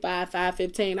 4:45,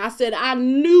 5:15. I said, I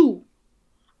knew.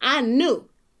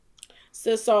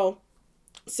 So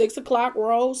 6 o'clock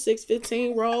roll,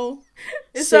 6:15 roll.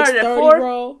 It started at 4?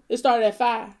 Roll. It started at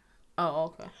 5. Oh,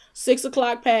 okay. 6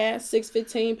 o'clock pass,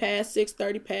 6:15 pass,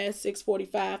 6:30 pass,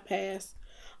 6:45 pass.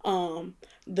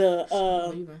 The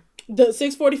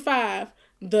 6:45,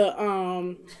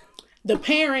 the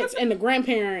parents and the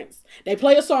grandparents, they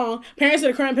play a song. Parents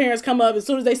and the grandparents come up. As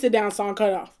soon as they sit down, song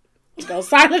cut off. It goes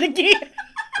silent again.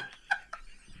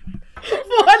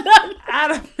 I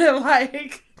don't feel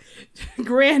like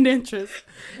grand entrance.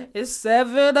 It's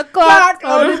 7 o'clock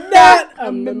on the dot.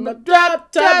 I'm in my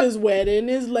drop top. His wedding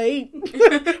is late.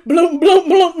 Bloom, bloom,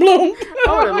 bloom, bloom.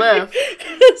 I would have left.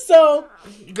 So,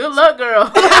 good luck,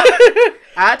 girl.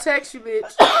 I'll text you,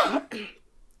 bitch.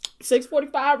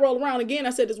 6:45 roll around again.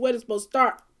 I said this wedding's supposed to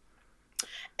start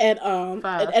at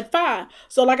 5.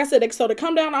 So like I said, they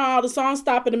come down the aisle, the song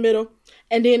stop in the middle,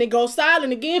 and then it goes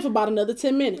silent again for about another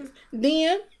 10 minutes.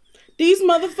 Then these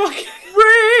motherfuckers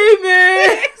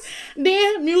remix.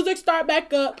 Then music start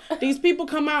back up. These people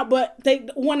come out, but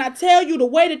when I tell you the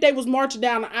way that they was marching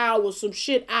down the aisle was some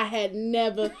shit I had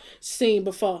never seen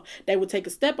before. They would take a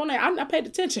step on that. I paid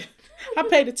attention. I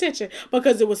paid attention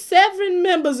because it was 7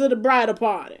 members of the bridal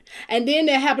party, and then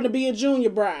there happened to be a junior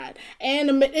bride,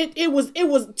 and it was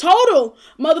total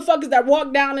motherfuckers that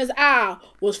walked down this aisle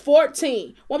was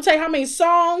 14. Want to tell you how many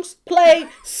songs played?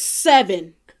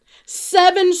 7.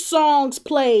 7 songs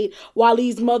played while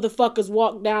these motherfuckers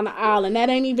walked down the aisle, and that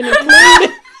ain't even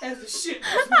included. As the shit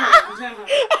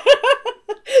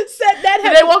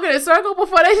Did they walk in a circle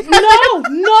before they?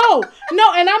 No.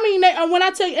 And I mean, when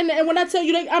I tell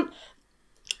you,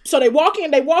 so they walk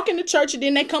in the church, and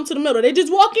then they come to the middle. They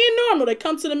just walk in normal. They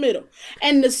come to the middle,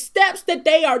 and the steps that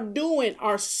they are doing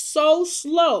are so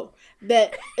slow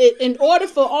that in order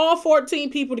for all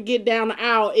 14 people to get down the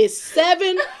aisle, it's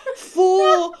 7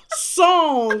 full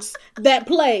songs that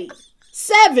play.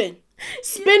 7.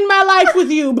 Spend My Life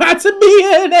With You by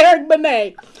Tamia and Eric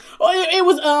Benet. It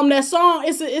was that song.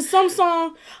 It's some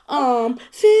song.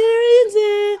 Feelings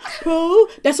in Pro.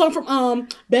 That song from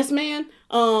Best Man.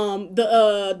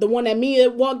 The one that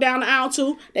Mia walked down the aisle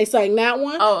to. They sang that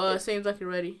one. Oh, Seems Like You're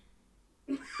Ready.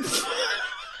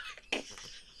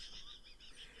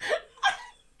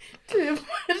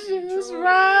 Temperatures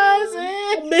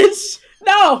rising. Bitch,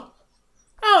 no.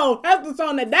 Oh, that's the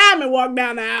song that Diamond walked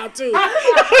down the aisle to.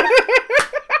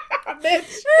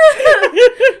 Bitch.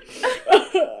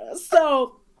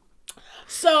 So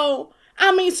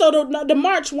the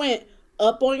march went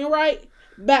up on your right,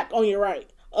 back on your right,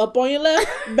 up on your left,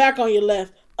 back on your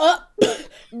left, up,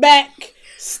 back,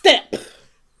 step.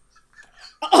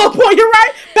 Up on your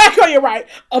right, back on your right,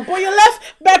 up on your left,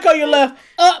 back on your left,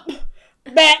 up,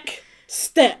 back,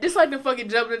 step. It's like the fucking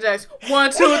jumping jacks.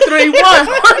 1, 2, 3, 1.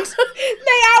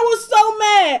 I was so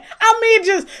mad. I mean,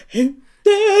 just.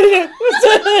 The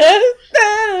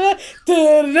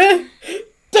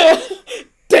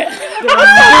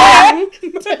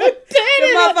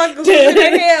motherfucker was in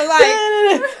their head like,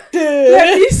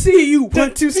 let me see you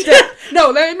 1, 2 step.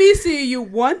 No, let me see you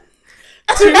 1,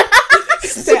 2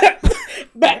 step.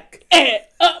 Back and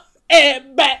up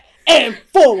and back and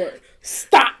forward.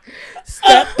 Stop.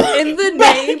 Step in the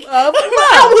name of love.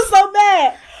 I was so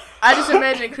mad. I just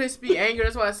imagine Crispy anger.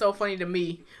 That's why it's so funny to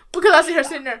me. Because I see her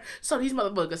sitting there. So these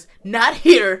motherfuckers not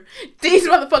here. These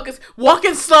motherfuckers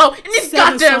walking slow in these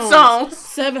goddamn songs.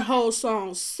 7 whole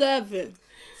songs. 7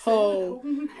 whole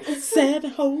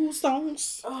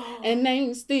songs. And they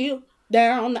ain't still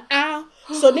down the aisle.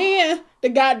 So then the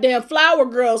goddamn flower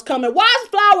girls coming. Why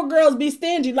flower girls be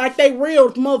stingy like they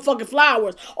real motherfucking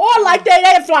flowers? Or like they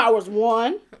had flowers.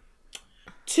 1,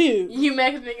 2. You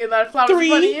making thinking a lot of flowers 3, in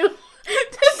front of you?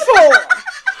 4,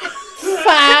 5.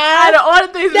 Out of all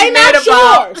the things they we not mad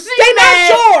about, yours. They not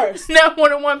yours. Not more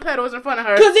than 1 petal was in front of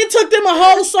her. Because it took them a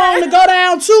whole song to go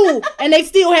down too, and they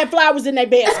still had flowers in their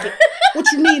basket. What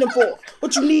you need them for?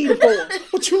 What you need them for?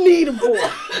 What you need them for?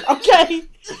 Okay?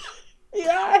 You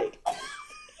alright?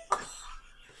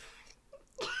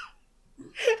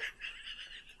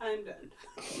 I'm done.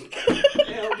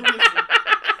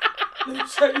 Let me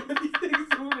show you what these things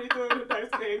do when they do it with that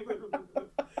same.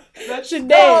 She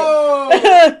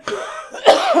dead.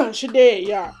 She dead,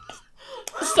 y'all.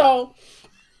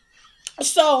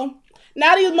 So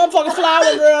now these motherfucking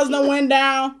flower girls done went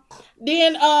down.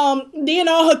 Then all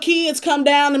her kids come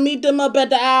down to meet them up at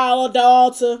the aisle at the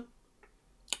altar.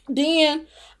 Then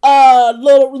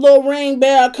little ring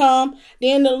bell come.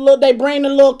 Then they bring the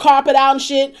little carpet out and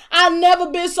shit. I've never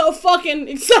been so fucking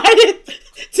excited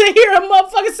to hear a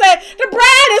motherfucker say, the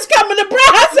bride is coming. The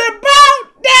bride said, about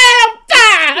damn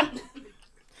time.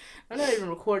 I'm not even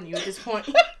recording you at this point.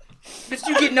 Bitch,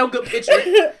 you get no good picture.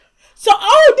 So,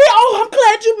 I'm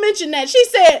glad you mentioned that. She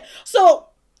said, so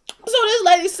this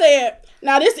lady said,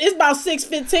 now this is about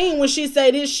 6:15 when she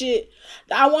say this shit.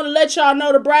 I want to let y'all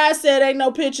know the bride said ain't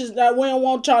no pictures. That we don't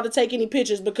want y'all to take any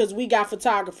pictures because we got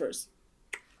photographers.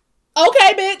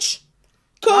 Okay, bitch.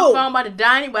 Cool. My phone about to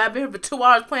die anyway. I've been here for 2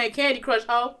 hours playing Candy Crush,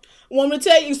 ho. Want me to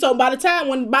tell you? So by the time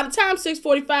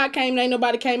 6:45 came, and ain't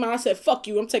nobody came out. I said, "Fuck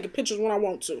you! I'm taking pictures when I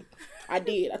want to." I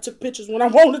did. I took pictures when I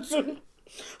wanted to.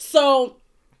 So,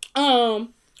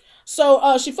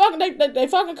 she fucking they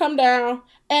fucking come down,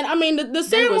 and I mean the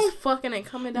ceremony was fucking and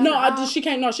coming down. No, she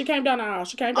came down the aisle.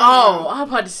 She came down. Oh, I'm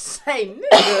about to say,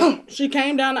 nigga. She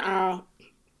came down the aisle.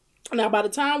 Now by the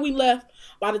time we left,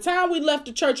 By the time we left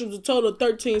the church, it was a total of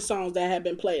 13 songs that had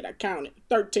been played. I counted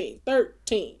 13.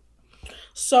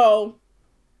 So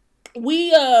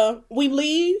we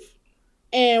leave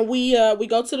and we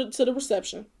go to the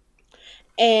reception,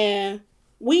 and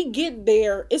we get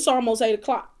there. It's almost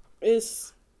 8:00.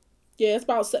 It's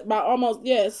about almost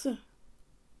yes.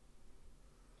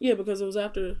 Yeah, because it was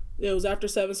after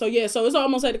 7. So yeah, so it's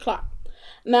almost 8:00.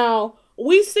 Now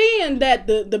we seeing that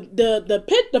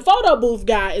the photo booth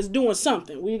guy is doing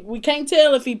something. We can't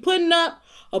tell if he putting up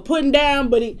or putting down,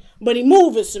 but he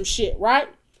moving some shit, right?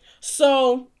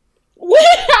 So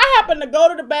I happen to go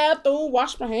to the bathroom,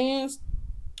 wash my hands,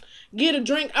 get a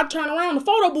drink. I turn around, the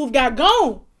photo booth guy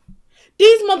gone. The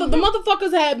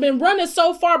motherfuckers had been running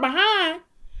so far behind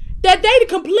that they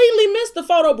completely missed the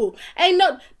photo booth.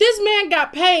 This man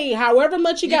got paid however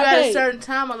much he got paid. You got a certain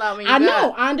time allowed when you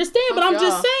I understand, but I'm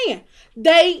just saying.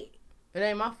 It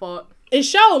ain't my fault. It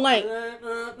showed like,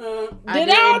 did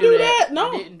y'all do that?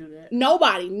 No. I didn't do that.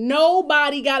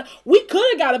 Nobody got, we could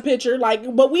have got a picture,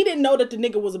 but we didn't know that the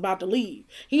nigga was about to leave.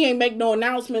 He ain't make no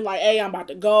announcement like, hey, I'm about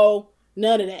to go.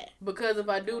 None of that. Because if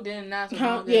I do, then that's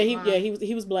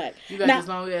he was black. You got this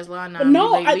long ass line now.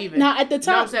 No, at the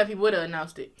time, I'm saying if he would have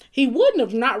announced it, he wouldn't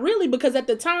have. Not really, because at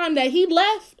the time that he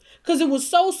left, because it was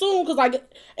so soon. Because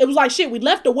it was like shit. We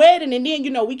left the wedding, and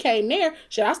then we came there.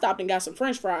 Shit, I stopped and got some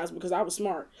French fries because I was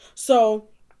smart. So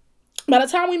by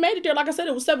the time we made it there, like I said,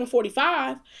 it was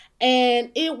 7:45,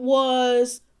 and it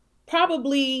was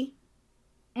probably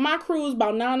my crew was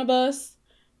about 9 of us,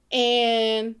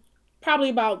 and probably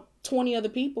about 20 other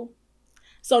people.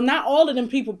 So not all of them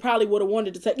people probably would have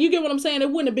wanted to take. You get what I'm saying? It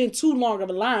wouldn't have been too long of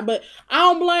a line, but I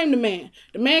don't blame the man.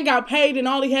 The man got paid and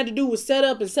all he had to do was set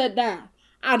up and set down.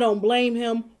 I don't blame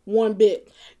him one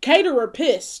bit. Caterer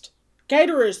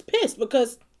is pissed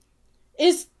because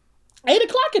it's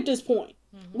 8:00 at this point.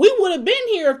 Mm-hmm. We would have been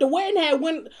here if the wedding had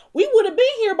went. We would have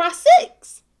been here by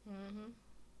 6.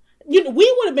 We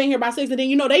would have been here by 6, and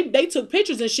then they took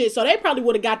pictures and shit, so they probably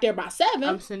would have got there by 7.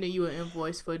 I'm sending you an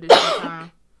invoice for this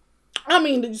time. I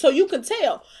mean, so you could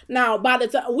tell. Now, by the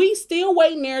time we still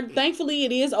waiting there, thankfully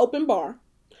it is open bar.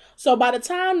 So by the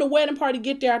time the wedding party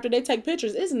get there after they take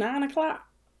pictures, it's 9:00.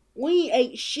 We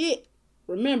ain't ate shit.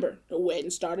 Remember, the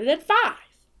wedding started at 5.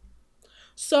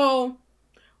 So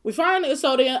we finally, of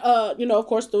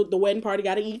course, the wedding party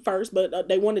got to eat first, but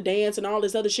they want to dance and all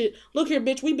this other shit. Look here,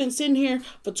 bitch, we've been sitting here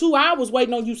for 2 hours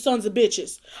waiting on you sons of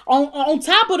bitches. On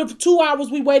top of the 2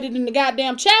 hours we waited in the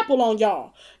goddamn chapel on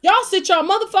y'all. Y'all sit y'all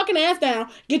motherfucking ass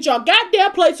down, get y'all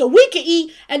goddamn plate so we can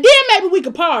eat, and then maybe we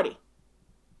could party.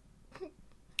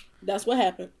 That's what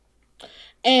happened.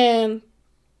 And,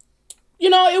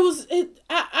 I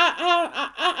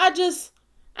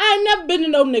ain't never been to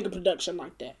no nigga production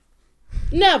like that.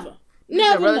 Never.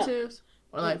 Relatives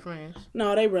or like friends?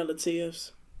 No, they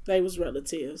relatives. They was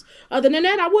relatives. Other than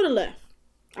that, I would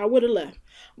have left.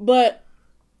 But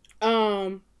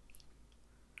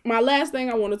my last thing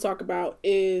I want to talk about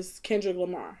is Kendrick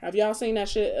Lamar. Have y'all seen that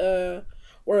shit?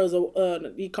 Where it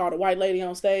was he called a white lady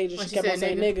on stage and she kept on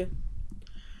saying nigga.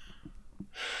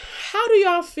 How do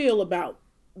y'all feel about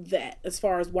that as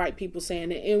far as white people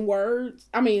saying it in words?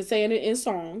 I mean, saying it in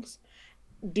songs.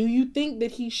 Do you think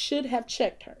that he should have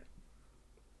checked her?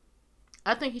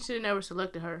 I think he should have never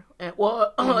selected her. And,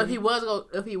 well, if he was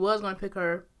going to pick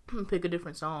her, pick a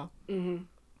different song,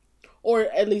 or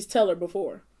at least tell her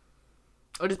before,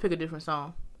 or just pick a different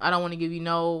song. I don't want to give you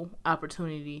no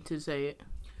opportunity to say it.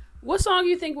 What song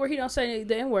you think where he don't say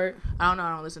the N-word? I don't know.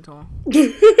 I don't listen to him.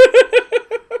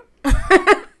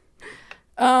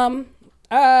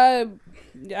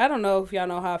 I don't know if y'all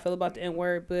know how I feel about the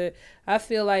N-word, but I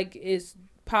feel like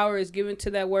power is given to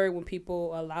that word when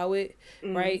people allow it,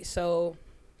 right? So,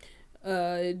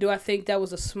 do I think that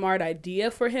was a smart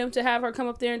idea for him to have her come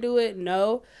up there and do it?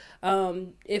 No.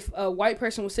 If a white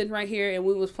person was sitting right here and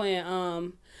we was playing,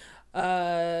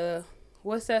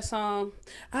 what's that song?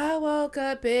 I woke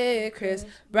up in Chris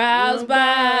Brown's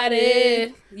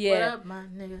body. Yeah. What up, my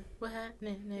nigga? What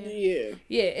happening, nigga? Yeah.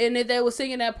 Yeah, and if they were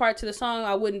singing that part to the song,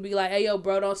 I wouldn't be like, hey, yo,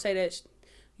 bro, don't say that.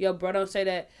 Yo, bro, don't say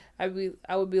that. I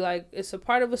would be like, it's a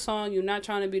part of a song. You're not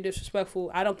trying to be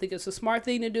disrespectful. I don't think it's a smart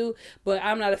thing to do, but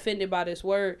I'm not offended by this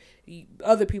word.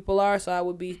 Other people are, so I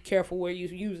would be careful where you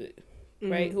use it,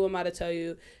 right? Who am I to tell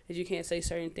you that you can't say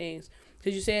certain things?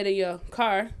 Because you say it in your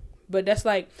car, but that's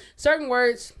like certain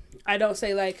words I don't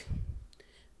say, like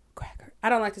cracker. I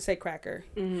don't like to say cracker.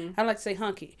 I don't like to say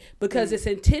hunky because it's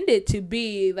intended to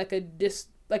be like a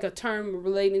term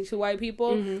relating to white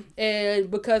people,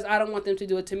 and because I don't want them to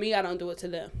do it to me, I don't do it to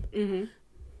them.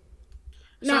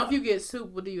 So if you get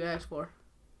soup, what do you ask for?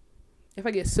 If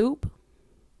I get soup,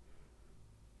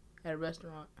 at a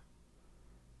restaurant?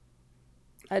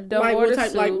 I don't Like order what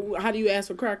type? soup. Like how do you ask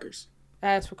for crackers? I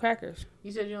ask for crackers.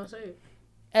 You said you don't say it.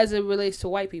 As it relates to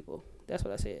white people. That's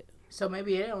what I said. So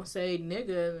maybe they don't say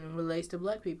nigga and relates to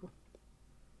black people.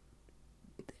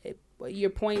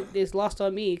 Your point is lost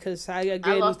on me because I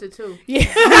lost it too.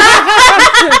 Yeah.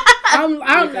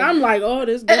 I'm like, oh,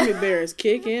 this gummy bear is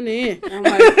kicking in. I'm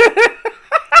like,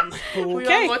 We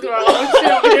okay. all went through our own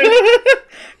shit over here.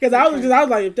 Because I was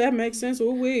like, if that makes sense,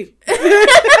 ooh wee.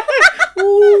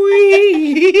 Ooh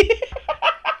wee.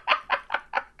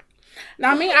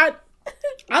 Now, I mean,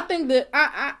 I think that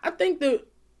I think that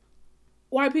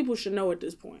white people should know at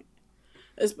this point,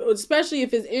 especially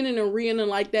if it's in an arena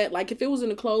like that. Like if it was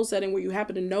in a closed setting where you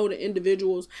happen to know the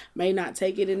individuals may not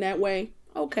take it in that way.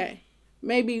 Okay,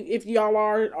 maybe if y'all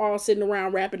are all sitting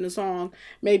around rapping the song,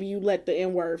 maybe you let the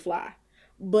N-word fly.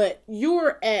 But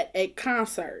you're at a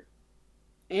concert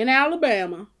in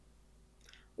Alabama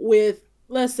with,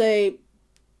 let's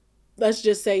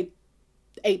just say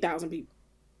 8,000 people.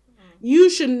 You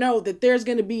should know that there's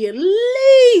going to be at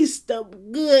least a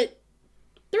good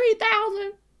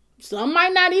 3,000. Some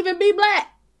might not even be black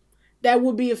that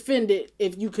would be offended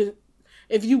if you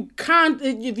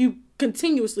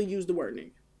continuously use the word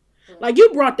nigga. Like, you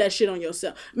brought that shit on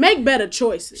yourself. Make better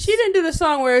choices. She didn't do the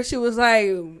song where she was like,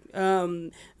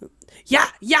 yeah,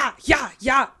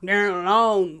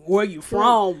 where you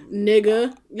from?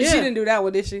 Nigga. Yeah. She didn't do that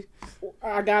one, did she?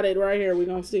 I got it right here. We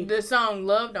gonna see. The song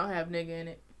Love don't have nigga in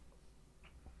it.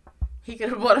 He could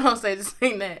have brought on stage to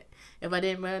sing that. If I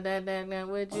didn't wear that,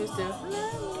 would you still?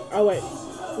 Oh, wait.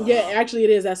 Yeah, actually, it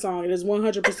is that song. It is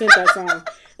 100% that song.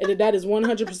 That is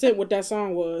 100% what that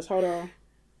song was. Hold on.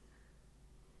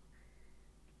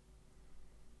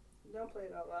 Don't play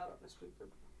it out loud on the speaker.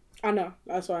 I know.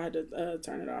 That's why I had to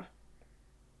turn it off.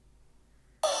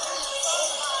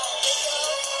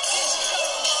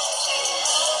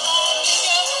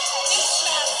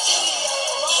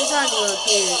 It's like a little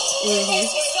kid. Mm-hmm.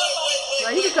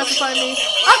 Like, you can cuss in front of me. Okay.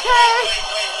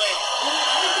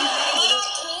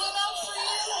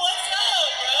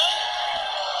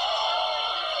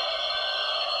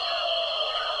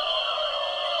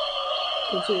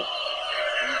 Can see it.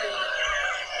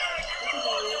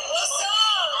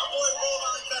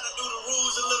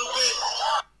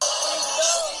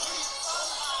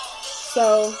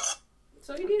 So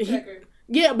he did check her.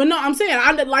 Yeah, but no, I'm saying,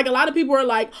 like, a lot of people are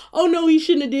like, oh no, he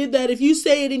shouldn't have did that. If you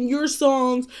say it in your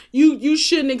songs, you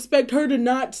shouldn't expect her to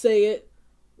not say it.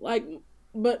 Like,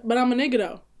 but I'm a nigga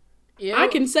though. Yeah. I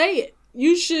can say it.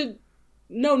 You should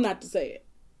know not to say it.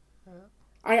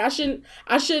 I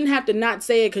shouldn't have to not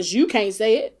say it because you can't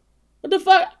say it. What the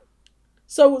fuck?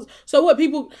 So what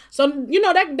people? So you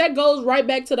know that goes right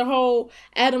back to the whole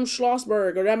Adam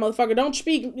Schlossberg or that motherfucker. Don't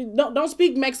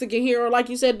speak Mexican here, or like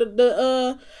you said,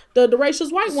 the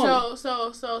racist white woman.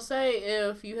 So say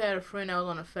if you had a friend that was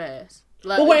on a fast.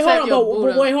 Like, But wait,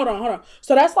 hold on.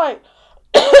 So that's like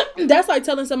that's like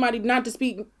telling somebody not to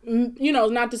speak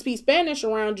Spanish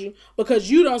around you because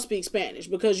you don't speak Spanish,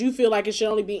 because you feel like it should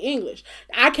only be English.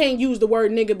 I can't use the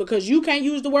word nigga because you can't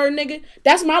use the word nigga.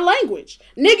 That's my language.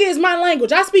 Nigga is my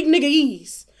language. I speak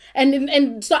niggaese.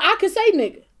 And so I can say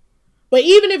nigga. But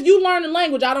even if you learn the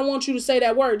language, I don't want you to say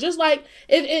that word. Just like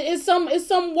it's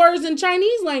some words in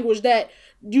Chinese language that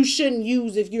you shouldn't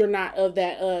use if you're not of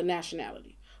that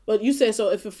nationality. But you said,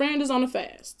 so if a friend is on a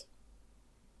fast.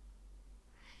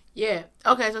 Yeah.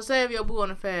 Okay, so say if your boo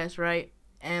on a fast, right?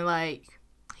 And, like,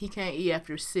 he can't eat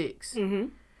after 6. Mm-hmm.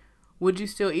 Would you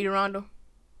still eat around him?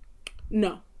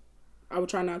 No. I would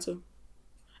try not to.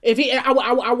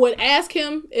 I would ask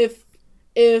him if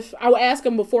I would ask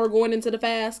him before going into the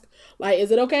fast, like,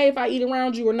 is it okay if I eat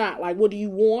around you or not? Like, what do you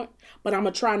want? But I'm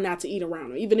going to try not to eat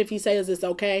around him. Even if he says it's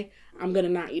okay, I'm going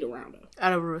to not eat around him.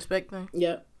 Out of a respect thing?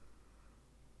 Yep.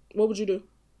 What would you do?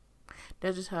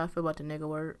 That's just how I feel about the nigga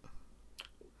word.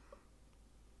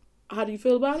 How do you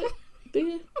feel about it,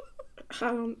 then?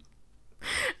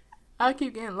 I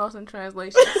keep getting lost in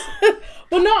translations.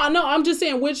 Well, no, I'm just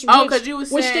saying which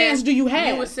stance do you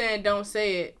have? You were saying don't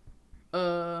say it.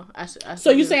 So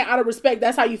you saying out of respect,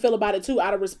 that's how you feel about it too?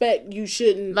 Out of respect, you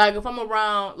shouldn't. Like, if I'm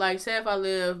around, like, say if I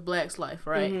live Black's life,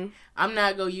 right? Mm-hmm. I'm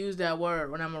not gonna use that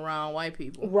word when I'm around white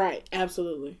people. Right,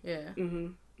 absolutely. Yeah.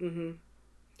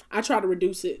 I try to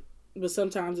reduce it, but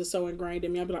sometimes it's so ingrained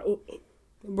in me. I'll be like, ooh.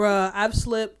 Bruh, I've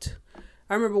slipped.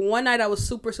 I remember one night I was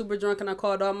super, super drunk and I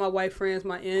called all my white friends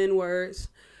my N-words.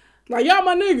 Like, y'all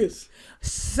my niggas.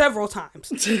 Several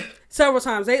times. Several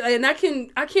times. And I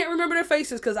can't remember their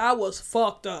faces because I was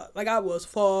fucked up. Like, I was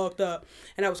fucked up.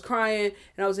 And I was crying,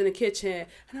 and I was in the kitchen,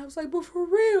 and I was like, but for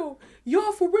real,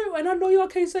 y'all for real. And I know y'all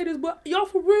can't say this, but y'all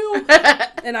for real.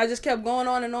 And I just kept going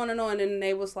on and on and on. And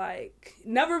they was like,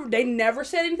 they never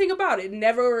said anything about it.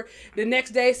 Never the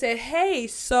next day said, hey,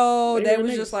 so they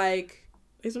was just like,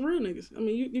 they some real niggas. I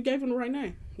mean, you gave them the right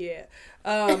name. Yeah.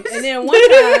 And then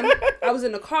one time I was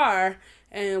in the car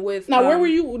and with where were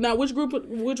you? Now which group?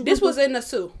 This was in the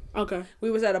Sioux. Okay.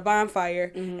 We was at a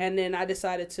bonfire, and then I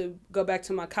decided to go back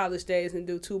to my college days and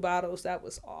do 2 bottles. That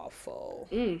was awful.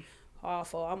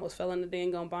 Awful. I almost fell in the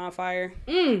dang on bonfire.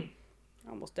 I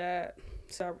almost died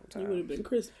several times. You would have been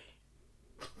crispy.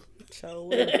 So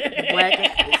Black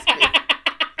and crispy.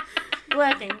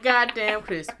 Black and goddamn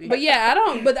crispy. But yeah,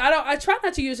 I try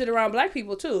not to use it around black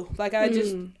people too. Like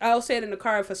I'll say it in the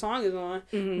car if a song is on.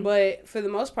 But for the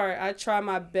most part, I try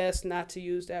my best not to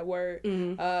use that word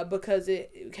because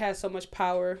it has so much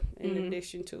power in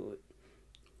addition to it.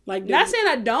 Like, not saying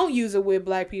I don't use it with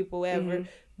black people ever,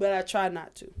 but I try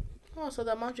not to. Oh, so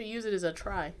that mantra use it as a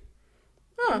try.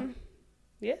 Huh.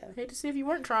 Yeah. Hate to see if you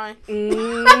weren't trying.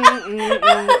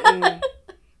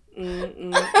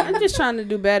 I'm just trying to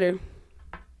do better.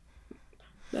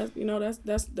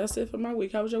 That's it for my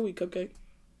week. How was your week, Cupcake?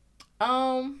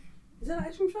 Is that an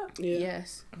ice cream shop? Yeah.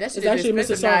 Yes. That's actually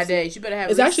Mr. Softy. Nowadays. You better have.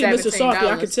 It's actually Mr. Softy.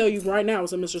 I $17. can tell you right now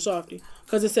it's a Mr. Softy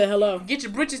because it said hello. Get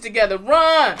your britches together.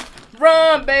 Run,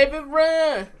 baby,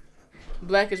 run.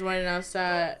 Black is running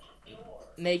outside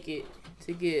naked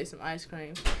to get some ice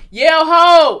cream. Yell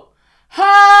ho!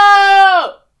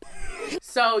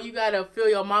 So you gotta fill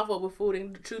your mouth up with food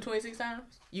and chew 26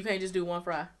 times? You can't just do one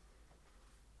fry.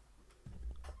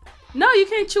 No, you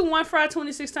can't chew one fry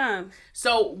 26 times.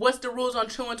 So what's the rules on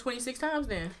chewing 26 times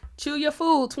then? Chew your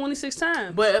food 26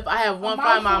 times. But if I have one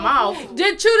fry in my mouth...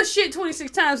 Then chew the shit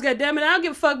 26 times, goddammit. I don't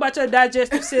give a fuck about your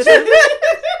digestive system.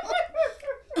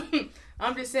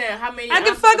 I'm just saying, how many... I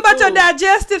give a fuck about your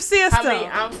digestive system. How many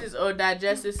ounces or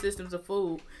digestive systems of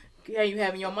food can you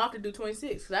have in your mouth to do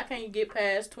 26? Because I can't get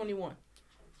past 21.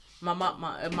 My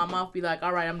mouth be like,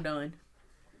 all right, I'm done.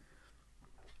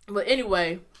 But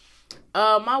anyway,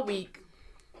 my week.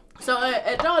 So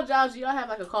at y'all jobs, do y'all have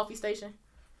like a coffee station?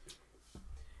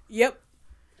 Yep.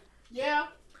 Yeah.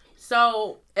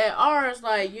 So at ours,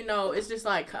 like, you know, it's just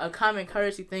like a common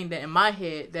courtesy thing that in my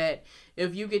head that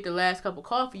if you get the last cup of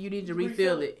coffee, you need to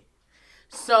refill it.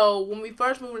 So when we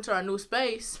first moved into our new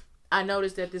space, I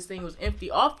noticed that this thing was empty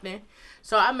often.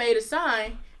 So I made a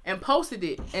sign and posted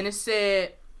it, and it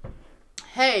said,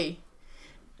 "Hey,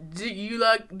 do you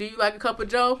like a cup of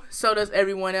Joe? So does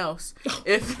everyone else.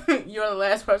 If you're the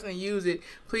last person to use it,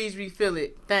 please refill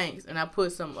it. Thanks." And I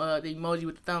put some the emoji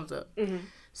with the thumbs up. Mm-hmm.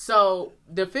 So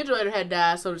the refrigerator had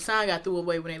died, so the sign got threw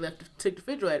away when they took the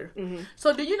refrigerator. Mm-hmm.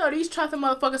 So do you know these trifling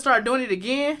motherfuckers started doing it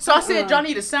again? So I said, y'all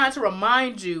need a sign to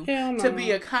remind you to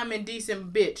be a common,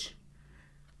 decent bitch.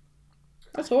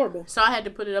 That's horrible. So I had to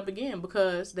put it up again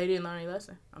because they didn't learn any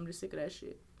lesson. I'm just sick of that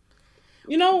shit.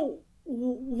 You know,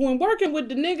 when working with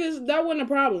the niggas, that wasn't a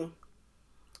problem.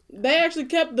 They actually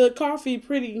kept the coffee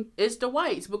pretty. It's the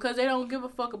whites because they don't give a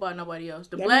fuck about nobody else.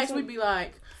 The blacks would be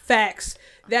like... Facts.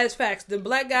 That is facts. The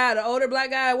black guy, the older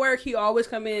black guy at work, he always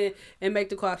come in and make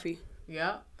the coffee.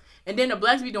 Yeah. And then the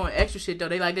blacks be doing extra shit, though.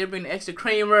 They bring the extra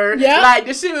creamer. Yeah. Like,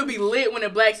 the shit would be lit when the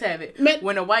blacks have it.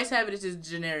 When the whites have it, it's just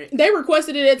generic. They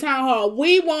requested it at Town Hall.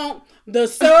 We want the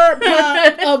syrup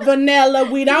pump of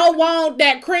vanilla. We don't want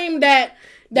that cream, that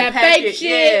fake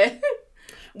shit. Yeah.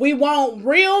 We want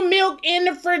real milk in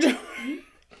the refrigerator.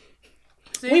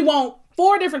 We want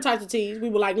 4 different types of teas. We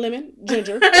would like lemon,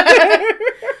 ginger.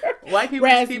 White people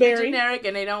just keep it generic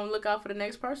and they don't look out for the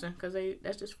next person because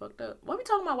that's just fucked up. Why are we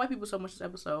talking about white people so much this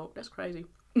episode? That's crazy.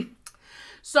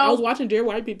 So I was watching Dear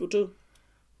White People too.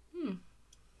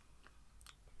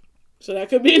 So that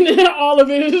could be all of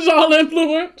it is all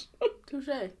influence.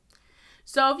 Touche.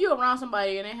 So if you're around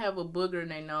somebody and they have a booger in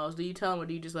their nose, do you tell them or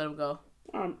do you just let them go?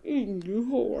 I'm eating you,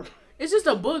 whore. It's just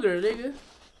a booger, nigga.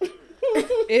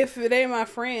 If it ain't my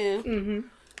friend. Mm-hmm.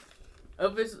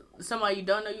 If it's somebody you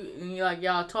don't know, and you're like,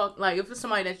 y'all talk, like if it's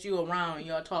somebody that you around and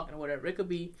y'all talking or whatever, it could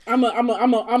be. I'm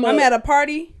at a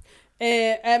party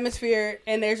and atmosphere,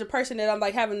 and there's a person that I'm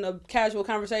like having a casual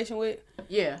conversation with.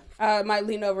 Yeah. I might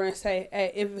lean over and say,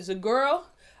 hey, if it's a girl,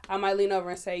 I might lean over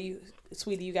and say,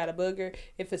 sweetie, you got a booger.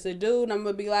 If it's a dude, I'm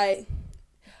gonna be like,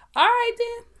 all right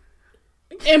then.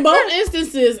 In both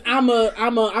instances, you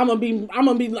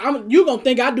gonna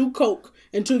think I do coke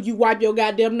until you wipe your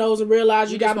goddamn nose and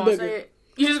realize you got a booger.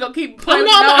 You just gonna keep playing.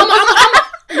 I'm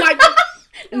like,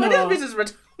 no, this bitch is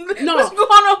retarded. No. What's going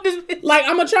on with this bitch? Like,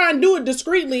 I'm gonna try and do it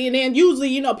discreetly, and then usually,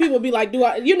 you know, people be like, do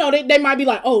I, you know, they might be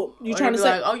like, oh, you Or trying they to be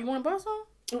say, like, oh, you want to buy some?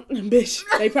 bitch,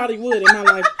 they probably would in my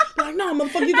life. Be like, no,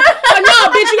 motherfucker, you got, like, no,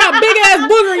 bitch, you got a big ass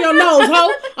booger in your nose,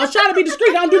 ho. I was trying to be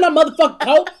discreet. I don't do no motherfucking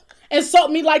coke.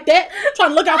 Insult me like that. Trying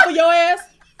to look out for your ass.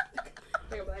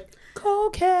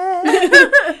 Cocaine.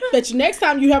 Bet you next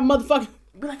time you have a motherfucking.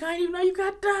 Be like, I didn't even know you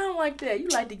got down like that. You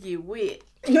like to get wet.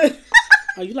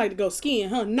 Oh, you like to go skiing,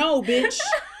 huh? No, bitch.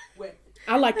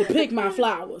 I like to pick my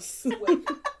flowers.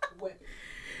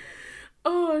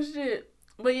 Oh shit.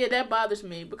 But yeah, that bothers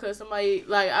me because somebody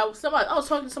I was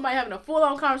talking to somebody having a full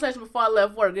on conversation before I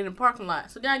left work in the parking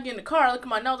lot. So then I get in the car, I look at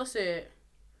my nose, I said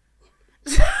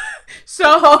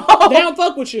so they don't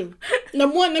fuck with you.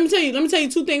 Number one, let me tell you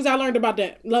two things I learned about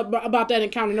that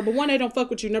encounter. Number one, they don't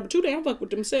fuck with you. Number two, they don't fuck with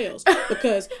themselves.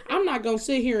 Because I'm not gonna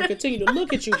sit here and continue to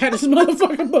look at you had this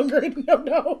motherfucking booger in your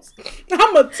nose.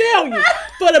 I'm gonna tell you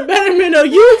for the betterment of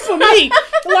you, for me.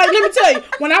 Like, let me tell you,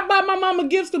 when I buy my mama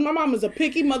gifts, because my mama's a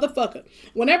picky motherfucker.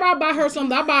 Whenever I buy her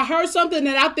something, I buy her something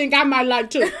that I think I might like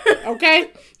too.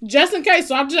 Okay, just in case.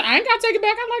 So I ain't gotta take it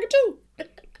back. I like it too.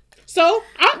 So,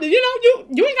 you ain't got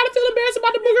to feel embarrassed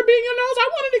about the booger being in your nose. I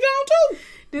wanted to go on too.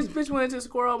 This bitch went into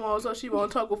squirrel mode so she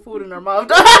won't talk with food in her mouth.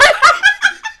 She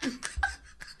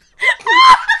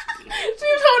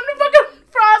was holding the fucking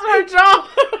fries in her jaw.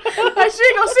 Like, she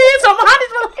ain't gonna see it, so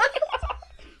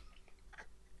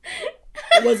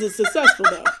I'm Was it successful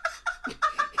though?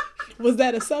 Was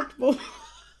that acceptable?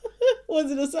 Was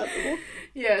it acceptable?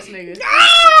 Yes, nigga.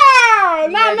 Ah!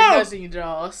 No. Nuts in your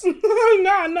jaws.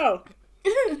 No.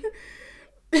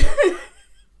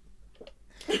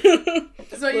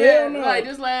 So yeah, like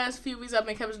this last few weeks I've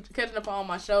been catching up on all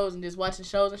my shows and just watching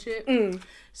shows and shit.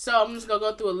 So I'm just gonna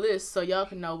go through a list so y'all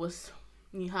can know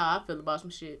how I feel about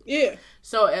some shit. Yeah.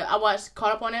 So I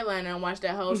caught up on Atlanta and watched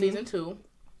that whole season 2.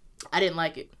 I didn't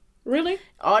like it. Really?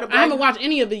 I haven't watched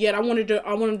any of it yet. I wanted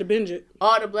to binge it.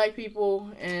 All the black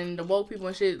people and the woke people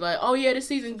and shit like, oh yeah, this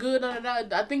season good.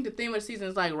 I think the theme of the season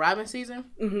is like Robin season.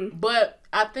 Mm-hmm. But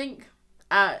I think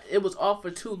it was off for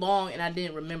too long and I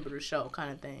didn't remember the show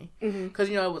kind of thing. Because,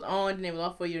 it was on, then it was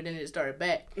off for a year, then it started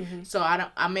back. Mm-hmm. So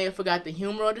I may have forgot the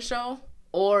humor of the show,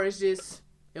 or it's just,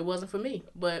 it wasn't for me.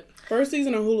 But first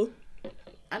season on Hulu.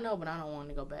 I know, but I don't want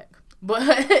to go back.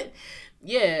 But,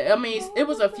 yeah, I mean, it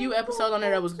was a few episodes on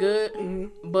there that was good,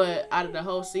 but out of the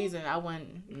whole season, I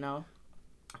wouldn't, no.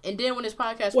 And then when this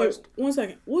podcast first... Wait, 1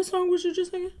 second. What song was you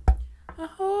just singing? I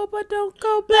hope I don't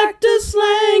go back to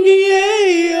slanging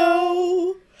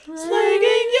yayo.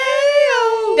 Slanging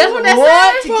yayo. That's what that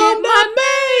said. To get my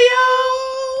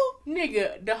mayo.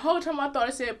 Nigga, the whole time I thought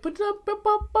it said put up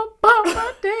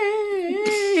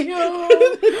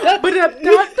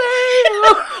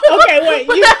okay,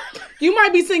 wait. You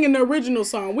might be singing the original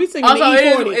song. We singing the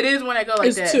E40. It is when I go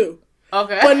like that. It's 2.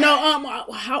 Okay. But no,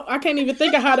 I can't even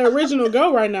think of how the original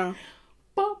go right now.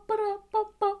 The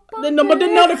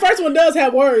first one does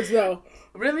have words though.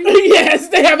 Really? Yes,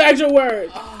 they have actual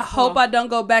words. I hope I don't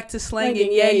go back to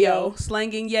slanging yayo.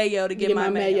 Slanging yayo to get my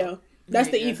mayo. That's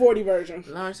the E40 version.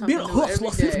 Learn something new every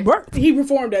day. He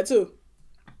performed that too.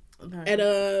 At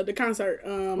the concert.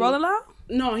 Rolling Loud?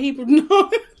 No,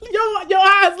 your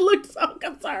eyes looked so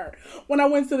concerned when I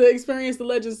went to the Experience the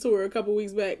Legends tour a couple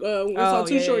weeks back. We saw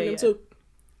Too Short and them too.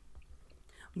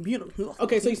 Beautiful.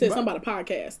 Okay, so you said something about a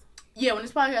podcast. Yeah, when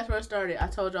this podcast first started, I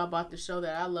told y'all about the show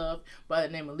that I love by the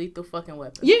name of Lethal Fucking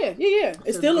Weapon. Yeah.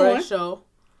 It's still a great on. Show,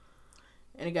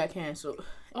 and it got canceled.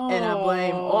 And I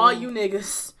blame all you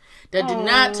niggas that did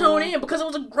not tune in because it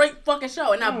was a great fucking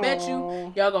show. And I bet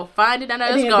y'all gonna find it and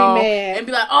let's go and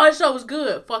be like, oh, this show was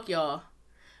good. Fuck y'all.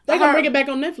 They gonna bring it back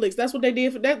on Netflix. That's what they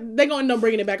did for that. They gonna end up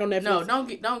bringing it back on Netflix.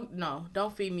 No,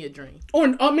 don't feed me a dream.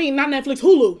 Or I mean, not Netflix,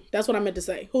 Hulu. That's what I meant to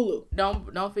say. Hulu.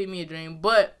 Don't feed me a dream.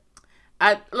 But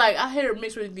I heard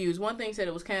mixed reviews. One thing said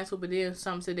it was canceled, but then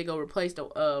some said they go replace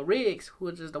the Riggs,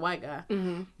 which is the white guy.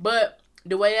 Mm-hmm. But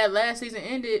the way that last season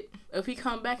ended, if he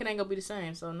come back, it ain't gonna be the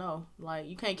same. So no, like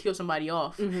you can't kill somebody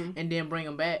off and then bring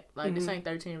him back. Like this ain't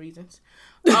 13 Reasons.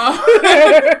 The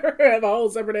whole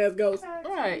separate ass ghost.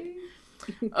 Right.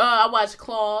 I watched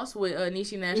Claws with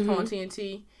Niecy Nash on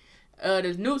TNT.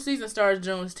 The new season starts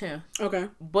June 10th. Okay.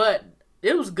 But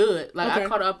it was good. Like I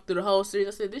caught up through the whole series.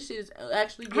 I said this shit is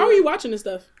actually good. How are you watching this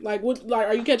stuff? Like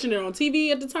are you catching it on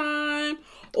TV at the time?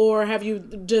 Or have you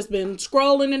just been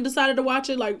scrolling and decided to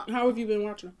watch it? Like how have you been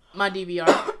watching it? My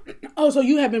DVR. Oh, so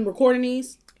you have been recording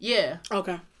these? Yeah.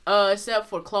 Okay. Except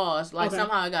for Claws. Like,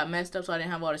 somehow I got messed up, so I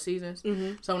didn't have all the seasons.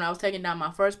 Mm-hmm. So when I was taking down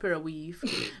my first pair of weave,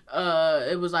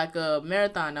 it was like a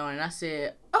marathon on, and I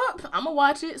said, "Oh, I'm gonna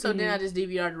watch it." So then I just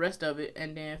DVR'd the rest of it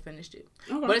and then finished it.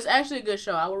 Okay. But it's actually a good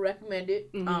show. I would recommend it.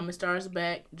 It starts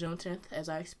back June 10th, as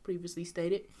I previously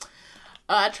stated.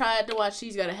 I tried to watch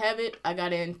She's Gotta Have It. I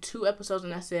got in 2 episodes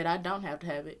and I said I don't have to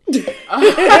have it.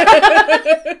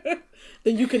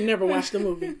 Then you could never watch the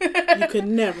movie. You could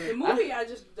never. The movie I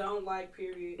just don't like,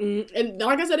 period. And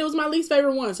like I said, it was my least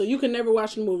favorite one, so you could never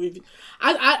watch the movie.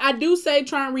 I do say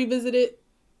try and revisit it.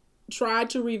 Try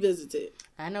to revisit it.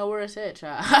 I know where it's at,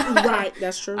 child. Right,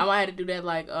 that's true. I might have to do that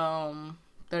like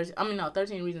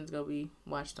 13 Reasons Ago we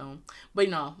watched them.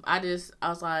 But I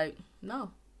was like,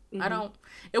 no. I don't.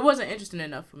 It wasn't interesting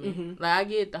enough for me. Like, I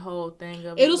get the whole thing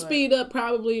of it'll speed up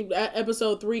probably at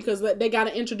episode 3 because they got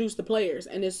to introduce the players,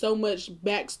 and there's so much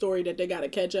backstory that they got to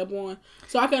catch up on.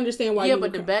 So I can understand why. Yeah,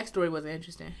 but the backstory wasn't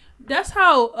interesting. That's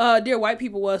how Dear White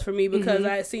People was for me because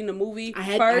I had seen the movie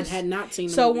first. I had not seen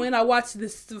the movie. So when I watched the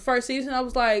first season, I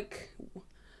was like,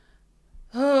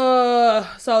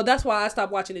 so that's why I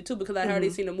stopped watching it too, because I had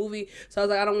already seen the movie. So I was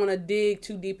like, I don't want to dig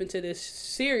too deep into this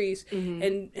series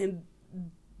and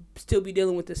still be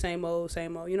dealing with the same old,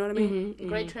 you know what I mean?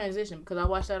 Great transition, because I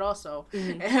watched that also.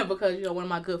 And because, one of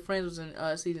my good friends was in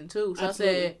season 2. So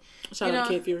Absolutely. I said, shout out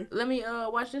to Kid Fury. Let me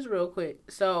watch this real quick.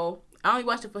 So I only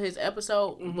watched it for his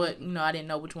episode, but, I didn't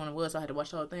know which one it was, so I had to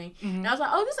watch the whole thing. And I was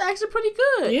like, oh, this is actually pretty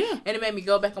good. Yeah. And it made me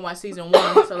go back and watch season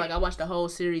 1. So, I watched the whole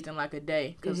series in, a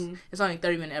day, because it's only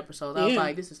 30-minute episodes. I was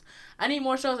like, I need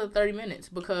more shows at 30 minutes,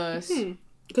 because...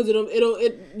 Because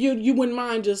you wouldn't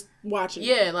mind just watching.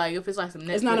 Yeah, if it's some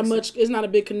Netflix. It's not a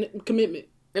big commitment.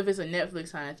 If it's a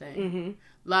Netflix kind of thing.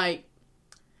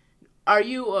 Are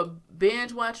you a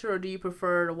binge watcher or do you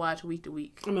prefer to watch week to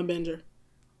week? I'm a binger.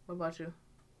 What about you?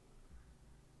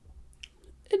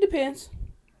 It depends.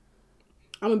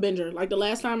 I'm a binger. Like the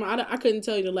last time, I couldn't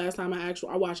tell you the last time I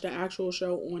watched an actual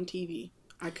show on TV.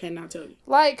 I cannot tell you.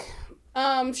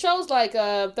 Shows like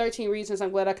 13 Reasons,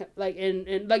 I'm glad I can,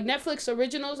 and Netflix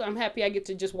originals, I'm happy I get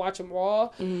to just watch them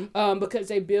all, because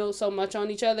they build so much on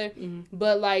each other.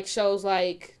 But shows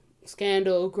like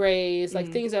Scandal, Grey's,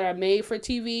 things that are made for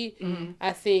TV,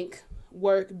 I think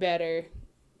work better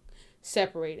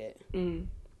separated.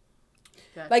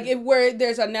 Gotcha. Where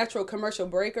there's a natural commercial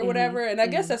break or whatever, and I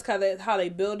guess that's kind of how they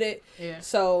build it. Yeah.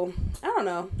 So I don't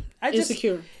know.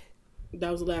 Insecure.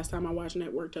 That was the last time I watched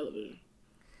network television.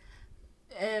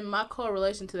 And my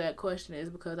correlation to that question is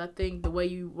because I think the way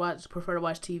you prefer to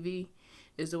watch TV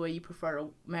is the way you prefer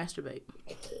to masturbate.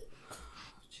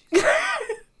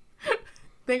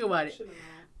 Think about it.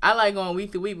 I like going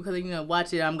week to week because you're going to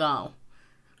watch it, I'm gone.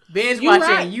 Binge watching,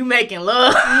 right. You making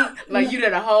love. You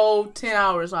did a whole 10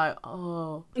 hours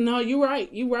oh. No, you're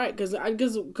right. You're right. Because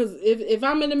if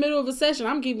I'm in the middle of a session,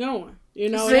 I'm keep going.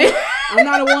 I'm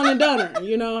not a one and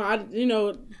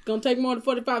doneer. Gonna take more than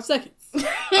 45 seconds.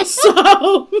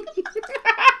 So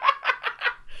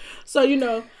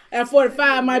at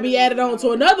 45 might be added on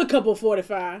to another couple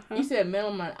 45. Huh? You said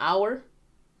minimum an hour?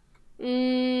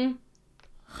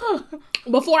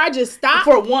 Before I just stop?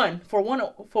 For one.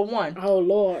 Oh,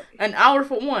 Lord. An hour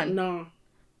for one? No.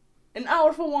 An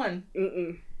hour for one?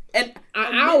 Mm-mm. An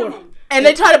hour. Minimum. And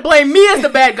they try to blame me as the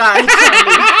bad guy.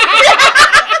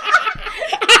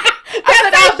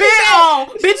 I've been on.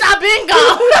 Bitch, I've been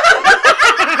gone.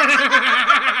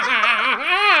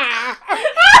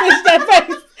 Bitch,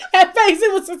 that face,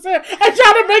 it was sincere. And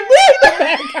trying to make me the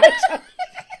bad guy.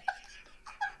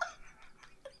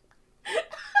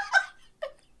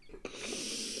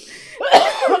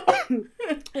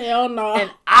 Hell no. An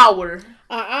hour.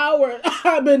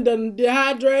 I've been done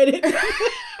dehydrated.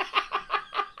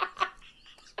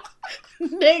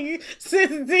 Nigga,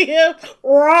 sensitive,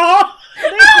 raw.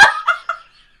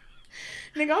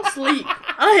 Nigga, I'm asleep.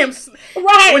 I am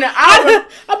right. When an hour,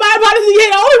 I'm about to say,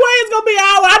 the only way it's gonna be an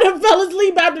hour. I done fell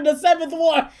asleep after the 7th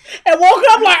one and woke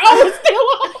up like, oh, it's still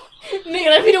on. Nigga,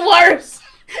 that'd be the worst.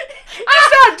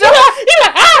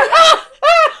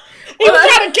 He was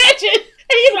trying to catch it.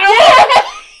 And he's like, oh.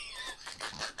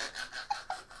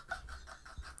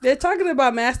 They're talking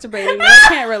about masturbating. I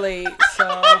can't relate. So,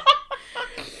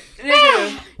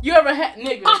 nigga, you ever had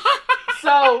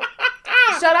So,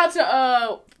 shout out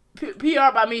to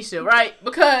PR by Misha, right?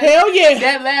 Because hell yeah,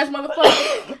 that last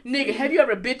motherfucker, nigga, have you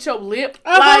ever bit your lip? Nigga,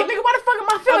 why the fuck am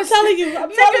I feeling?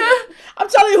 I'm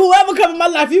telling you, whoever come in my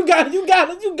life, you got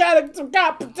some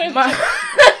God potential.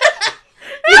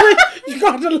 You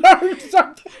got to learn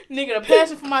something. Nigga, the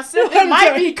passion for myself, it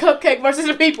might be Cupcake versus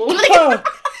the people.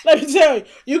 Let me tell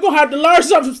you, gonna have to learn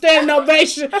something from standing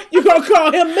ovation. You gonna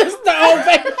call him Mr.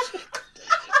 Ovation.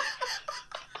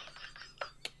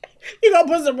 You gonna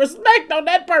put some respect on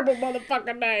that purple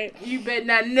motherfucker name. You better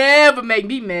not never make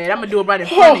me mad. I'm gonna do it right in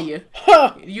front of you.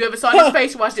 You ever saw his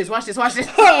face? Watch this. Watch this. Watch this.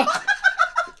 Oh,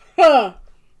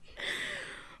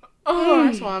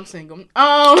 that's why I'm single.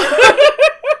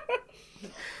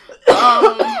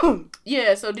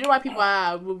 Yeah, so do the white people,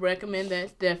 I would recommend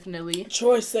that definitely.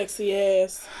 Troy sexy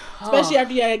ass. Especially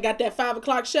after you got that 5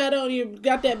 o'clock shadow and you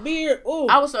got that beard. Ooh.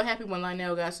 I was so happy when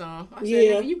Lionel got some. I said,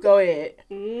 nigga, you go ahead.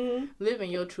 Live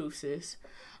in your truth, sis.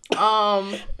 You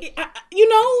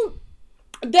know,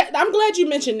 that I'm glad you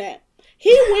mentioned that.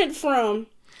 He went from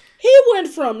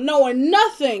knowing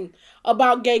nothing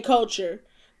about gay culture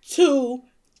to,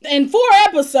 in 4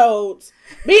 episodes,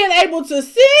 being able to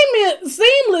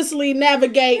seamlessly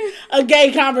navigate a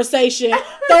gay conversation,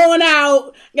 throwing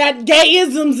out, got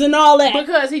gayisms and all that.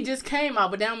 Because he just came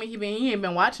out, but that don't mean he ain't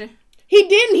been watching. He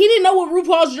didn't know what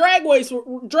RuPaul's Drag Race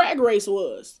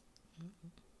was.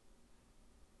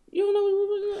 You don't know what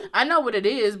RuPaul's Drag Race? I know what it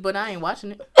is, but I ain't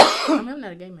watching it. I mean, I'm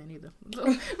not a gay man either. So,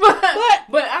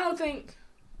 but I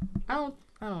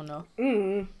don't know.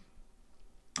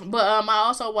 But I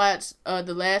also watched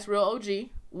The Last Real OG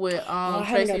with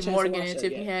Tracy Morgan and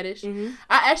Tiffany Haddish.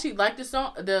 I actually like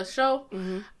the show.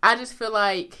 I just feel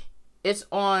like it's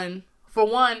on, for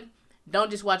one,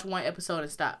 don't just watch 1 episode and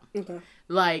stop. Okay.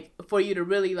 Like, for you to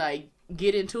really like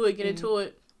get into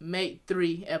it, make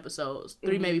 3 episodes,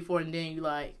 3 maybe 4, and then you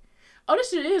like, oh, this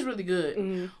shit is really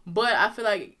good. But I feel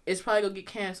like it's probably gonna get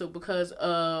canceled because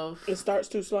of it starts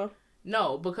too slow.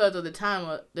 No, because of the time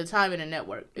in the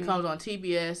network. It comes on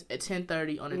TBS at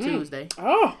 10:30 on a Tuesday.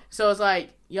 Oh, so it's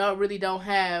like y'all really don't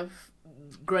have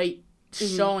great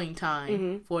showing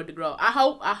time for it to grow. I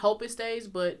hope it stays,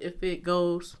 but if it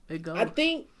goes, it goes. I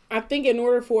think in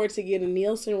order for it to get a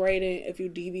Nielsen rating, if you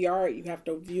DVR it, you have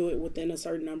to view it within a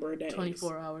certain number of days.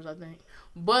 24 hours, I think.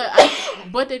 But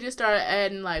they just started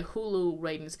adding like Hulu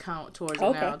ratings count towards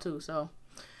it now too. So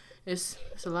it's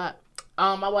a lot.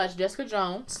 I watched Jessica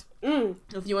Jones.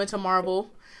 If you into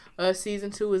Marvel, season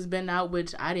 2 has been out,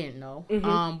 which I didn't know.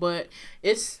 But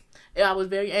I was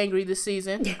very angry this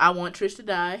season. I want Trish to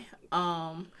die.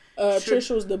 Trish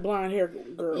was the blonde hair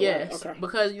girl. Yes, right? Okay.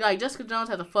 Because like Jessica Jones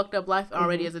has a fucked up life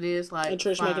already as it is. Like, and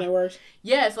Trish making it worse.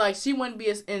 Yes, like she wouldn't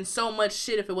be in so much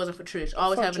shit if it wasn't for Trish.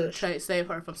 Always having to save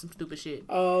her from some stupid shit.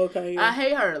 Oh, okay. Yeah. I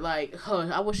hate her. Like,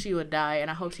 I wish she would die, and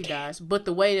I hope she dies. But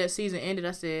the way that season ended,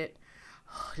 I said,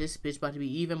 oh, this bitch about to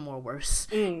be even more worse.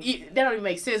 That don't even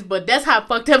make sense, but that's how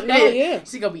fucked up it is. Yeah.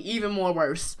 She gonna be even more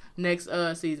worse next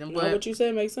season. But what you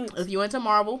said makes sense. If you into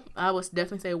Marvel, I would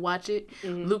definitely say watch it.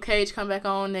 Luke Cage come back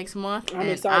on next month. I'm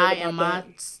excited about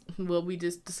that. What we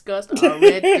just discussed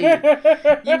already.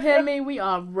 You hear me? We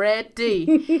are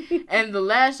ready. And the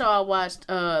last show I watched,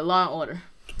 Law and Order.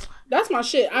 That's my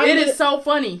shit. It is so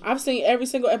funny. I've seen every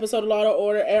single episode of Law and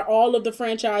Order, and all of the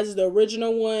franchises, the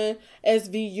original one,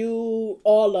 SVU,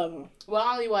 all of them. Well,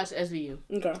 I only watched SVU.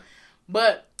 Okay.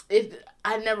 But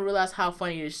I never realized how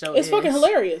funny this show is. It's fucking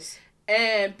hilarious.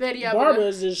 And Betty Barbara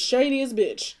is the shadiest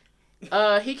bitch.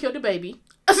 He killed the baby.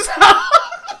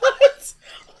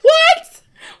 What?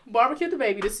 Barbara killed the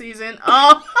baby this season.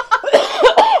 What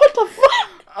the fuck?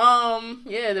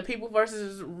 Yeah, the people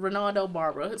versus Ronaldo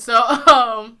Barbara.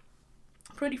 So,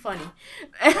 pretty funny.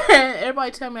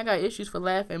 Everybody tell me I got issues for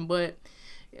laughing, but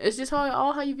it's just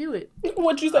how you view it.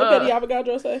 What you say, Betty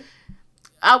Avogadro say?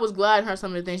 I was glad I heard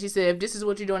some of the things she said. If this is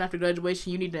what you're doing after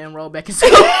graduation, you need to enroll back in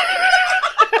school.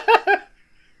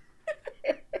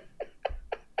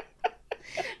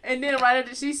 And then right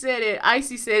after she said it,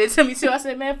 Icy said it to me too. I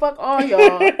said, man, fuck all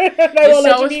y'all. The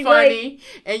show is funny,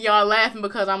 and y'all laughing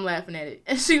because I'm laughing at it.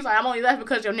 And she was like, I'm only laughing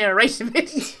because of your narration,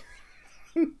 bitch.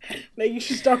 Now you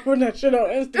should start putting that shit on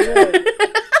Instagram.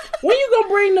 When you gonna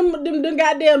bring them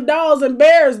goddamn dolls and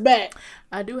bears back?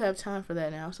 I do have time for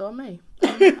that now, so I may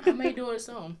do it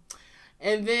soon.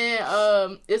 And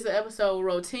then it's the episode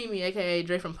with Rotimi, aka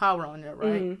Dre from Power, on there,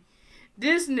 right?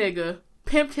 This nigga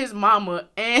pimped his mama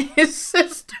and his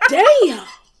sister. Damn.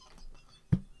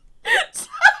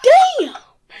 Damn.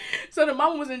 So the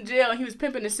mama was in jail and he was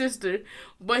pimping his sister,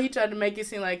 but he tried to make it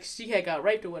seem like she had got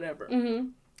raped or whatever.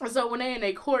 So when they in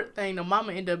a court thing, the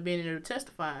mama ended up being there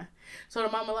testifying. So the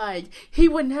mama like, he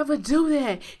would never do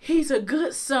that. He's a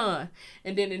good son.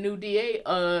 And then the new DA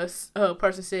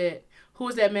person said, who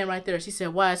is that man right there? She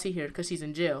said, why is he here? Because he's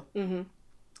in jail.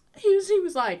 He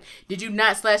was like, did you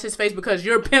not slash his face because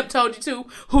your pimp told you to,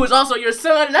 who is also your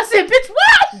son? And I said, bitch,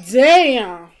 what?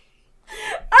 Damn.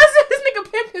 I said, this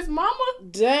nigga pimp his mama?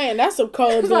 Damn, that's some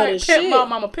cold-blooded like, shit. Pimp my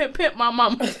mama, pimp my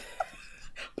mama.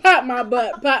 Pop my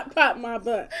butt, pop my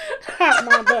butt, pop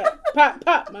my butt,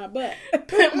 pop my butt.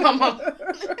 Pimp my mama.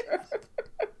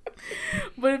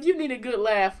 But if you need a good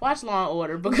laugh, watch Law and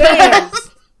Order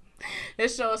because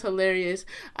this show is hilarious.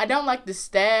 I don't like the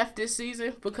staff this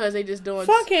season because they just doing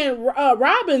fucking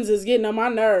Robbins is getting on my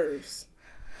nerves.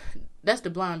 That's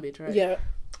the blonde bitch, right? Yeah.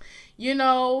 You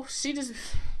know, she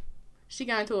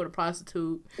got into it with a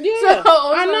prostitute. Yeah,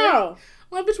 I know.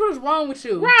 Like, bitch, what is wrong with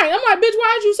you? Right. I'm like, bitch,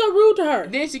 why'd you so rude to her?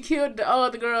 Then she killed the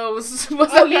other girl. Shot the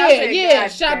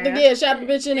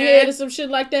bitch in the head or some shit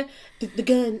like that.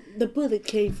 The bullet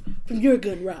came from your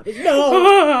gun, Robin. No.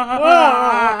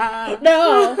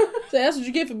 No. So that's what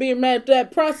you get for being mad at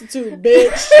that prostitute,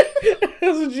 bitch.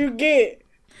 That's what you get.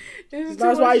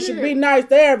 That's why you should be nice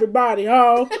to everybody,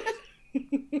 ho.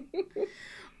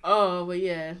 Oh, but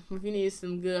yeah, if you need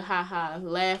some good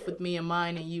laugh with me and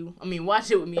mine and you. I mean,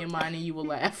 watch it with me and mine and you will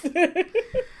laugh. Yeah,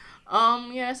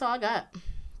 that's all I got.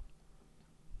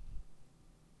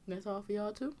 That's all for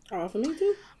y'all too? All for me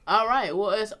too. All right, well,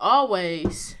 as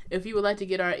always, if you would like to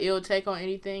get our ill take on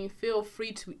anything, feel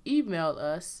free to email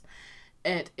us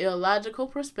at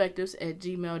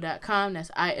illogicalperspectives@gmail.com.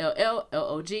 That's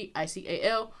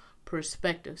ILLOGICAL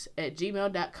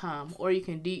perspectives@gmail.com. Or you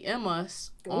can DM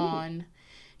us on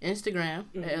Instagram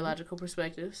at Illogical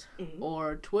Perspectives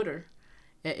or Twitter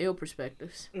at Ill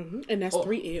Perspectives. And that's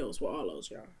 3 L's with all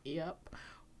those, y'all. Yep.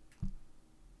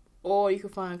 Or you can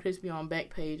find Crispy on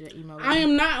Backpage and email. I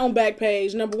am not on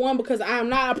Backpage. Number 1, because I am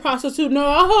not a prostitute nor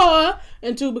a whore.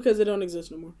 And 2, because it don't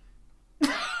exist no more.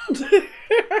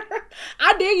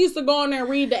 I did used to go on there and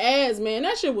read the ads, man.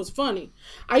 That shit was funny.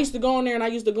 I used to go on there and I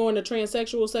used to go in the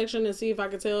transsexual section and see if I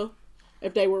could tell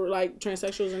if they were like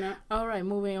transsexuals or not. All right,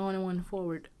 moving on and one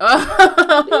forward.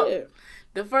 Yeah.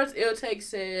 The first ill take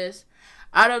says,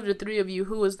 out of the 3 of you,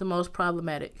 who is the most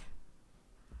problematic?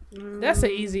 That's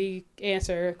an easy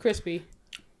answer, Crispy.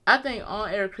 I think on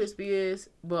air Crispy is,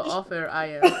 but off air I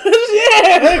am. Yeah.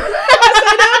 I'm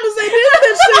gonna say this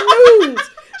bitch shit news.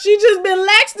 She just been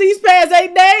lax these past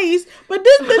 8 days, but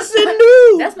this bitch shit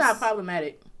news. That's not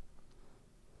problematic.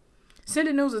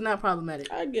 Sending news is not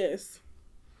problematic. I guess.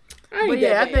 But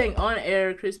yeah, I think on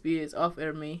air Crispy is, off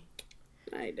air me.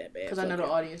 I ain't that bad. Because I know the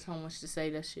audience don't want you to say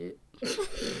that shit.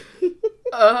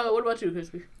 What about you,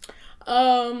 Crispy?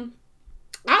 I'll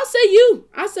say you.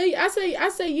 I say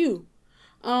you.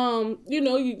 You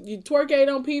know, you twerkate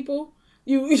on people.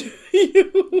 You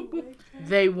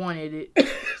They wanted it.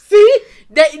 See?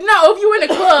 No, if you in a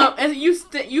club and you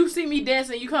see me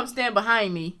dancing, you come stand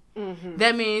behind me.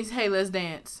 That means, hey, let's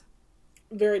dance.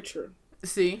 Very true.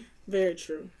 See? Very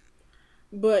true.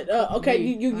 But okay,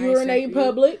 you urinate in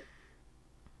public.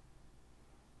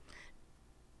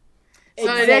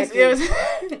 So exactly. the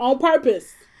next On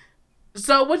purpose.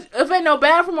 So what if ain't no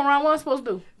bathroom around? What am I supposed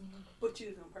to do? But you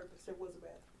did it on purpose. There was a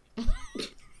bathroom.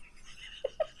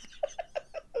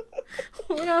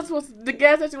 What am I supposed to? The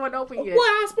gas station wasn't open yet. What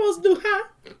am I supposed to do, huh?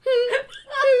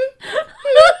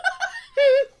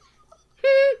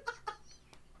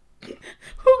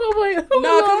 Who gonna play? No,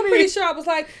 because I'm pretty sure I was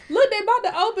like, look, they about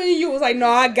to open. And you was like, no,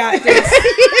 I got this.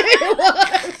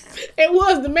 It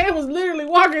was. The man was literally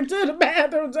walking to the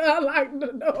bathroom to unlock the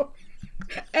door.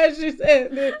 And she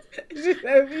said this. She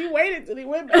said, he waited till he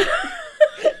went back.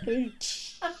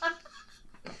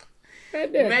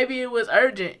 Right there. Maybe it was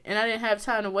urgent and I didn't have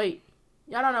time to wait.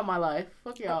 Y'all don't know my life.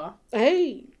 Fuck y'all.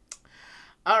 Hey.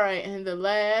 Alright, and the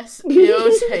last ill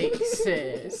take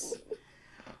says,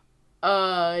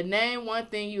 name one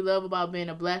thing you love about being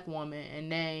a black woman and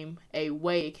name a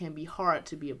way it can be hard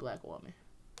to be a black woman.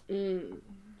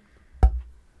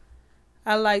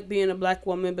 I like being a black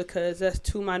woman because that's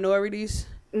 2 minorities.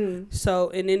 So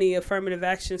in any affirmative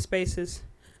action spaces,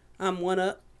 I'm one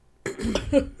up.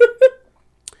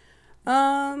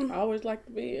 I always like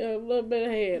to be a little bit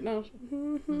ahead. No,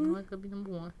 I like to be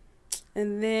number 1.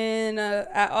 And then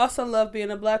I also love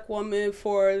being a black woman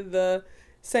for the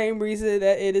same reason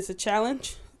that it is a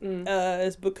challenge.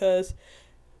 It's because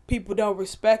people don't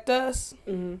respect us.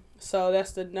 So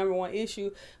that's the number 1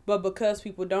 issue. But because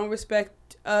people don't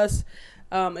respect us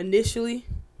initially,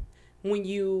 when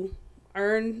you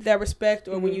earn that respect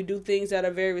or when you do things that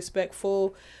are very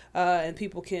respectful and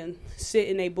people can sit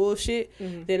in their bullshit,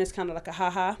 then it's kind of like a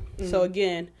ha-ha. So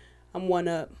again, I'm one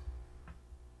up.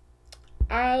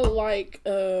 I like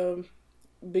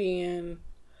being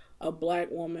a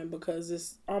black woman because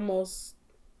it's almost,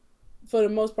 for the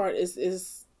most part,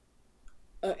 it's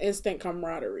an instant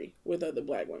camaraderie with other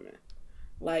black women.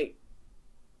 Like,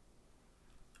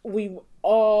 we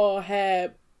all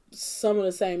had some of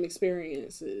the same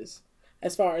experiences.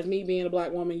 As far as me being a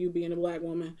black woman, you being a black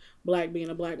woman, black being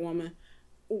a black woman,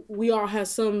 we all have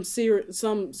some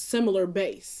similar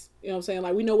base. You know what I'm saying?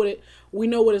 Like we know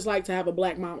what it's like to have a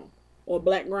black mama or a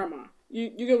black grandma. You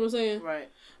get what I'm saying? Right.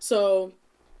 So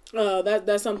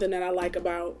that's something that I like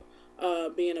about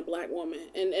being a black woman,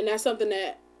 and that's something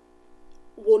that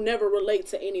will never relate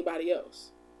to anybody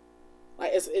else.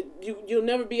 Like you'll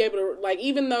never be able to, like,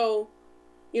 even though,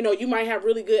 you know, you might have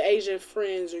really good Asian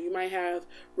friends or you might have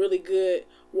really good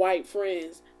white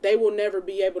friends, they will never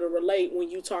be able to relate when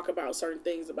you talk about certain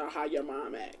things about how your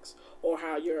mom acts or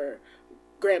how your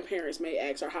grandparents may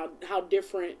act or how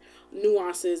different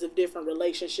nuances of different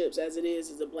relationships as it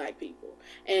is a black people.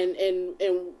 And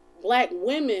black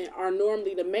women are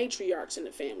normally the matriarchs in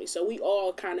the family. So we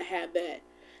all kind of have that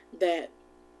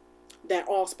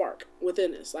all spark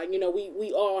within us. Like, you know,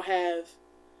 we all have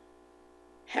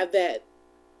that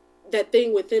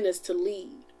thing within us to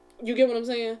lead. You get what I'm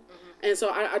saying? Mm-hmm. And so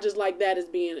I just like that as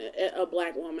being a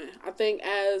black woman. I think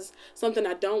as something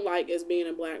I don't like as being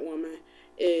a black woman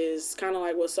is kind of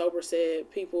like what Sober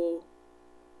said. People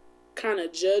kind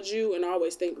of judge you and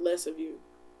always think less of you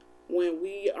when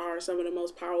we are some of the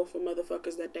most powerful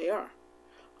motherfuckers that they are.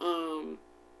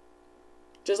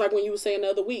 Just like when you were saying the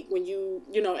other week, when you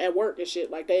know, at work and shit,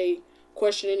 like they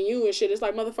questioning you and shit. It's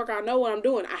like, motherfucker, I know what I'm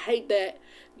doing. I hate that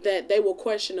they will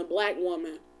question a black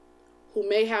woman who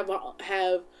may have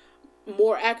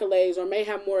more accolades or may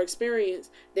have more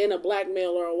experience than a black male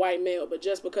or a white male, but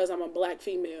just because I'm a black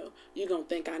female, you're gonna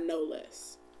think I know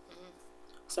less. Mm-hmm.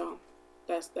 So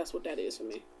that's what that is for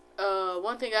me.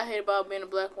 One thing I hate about being a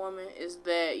black woman is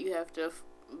that you have to,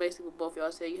 basically what both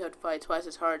y'all say, you have to fight twice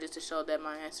as hard just to show that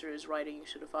my answer is right and you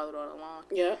should have followed all along.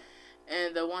 Yeah.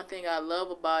 And the one thing I love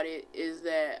about it is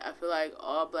that I feel like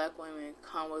all black women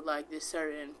come with like this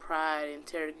certain pride,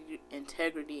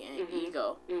 integrity, and mm-hmm.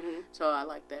 ego. Mm-hmm. So I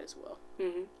like that as well.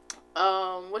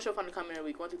 Mm-hmm. What's your final comment of the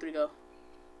week? 1, 2, 3, go.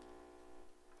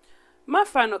 My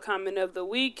final comment of the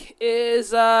week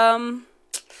is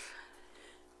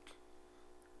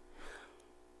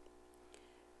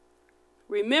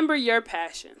remember your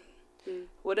passion. Mm.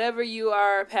 Whatever you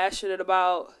are passionate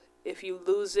about, if you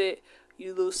lose it,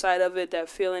 you lose sight of it, that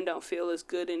feeling don't feel as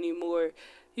good anymore.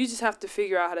 You just have to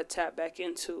figure out how to tap back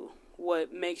into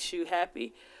what makes you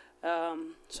happy,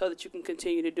 so that you can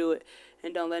continue to do it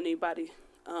and don't let anybody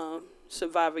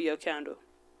survive your candle.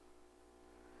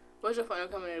 What's your final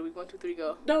comment of the week? 1, 2, 3,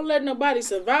 go. Don't let nobody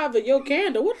survive your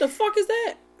candle. What the fuck is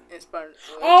that? Inspired.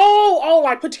 Oh,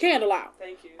 like put your candle out.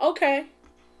 Thank you. Okay.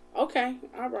 All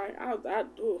right.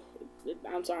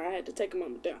 I'm sorry. I had to take a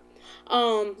moment down.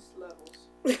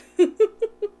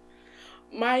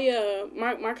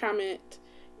 My comment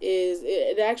is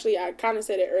it actually, I kind of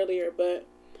said it earlier, but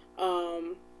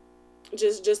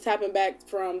just tapping back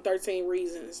from 13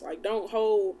 Reasons. Like, don't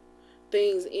hold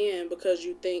things in because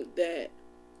you think that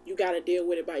you got to deal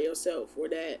with it by yourself or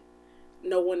that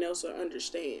no one else will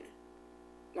understand.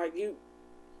 Like,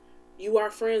 you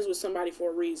are friends with somebody for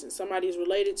a reason. Somebody's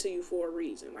related to you for a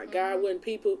reason. Like, mm-hmm. God wouldn't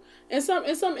people in some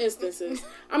instances.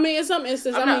 I mean, in some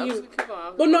instances,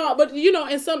 but you know,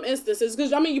 in some instances,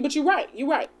 because but you're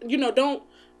right. You know,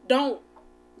 don't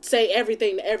say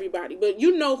everything to everybody, but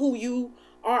you know who you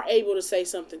are able to say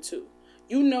something to.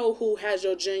 You know who has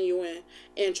your genuine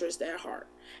interest at heart.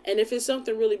 And if it's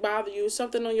something really bother you,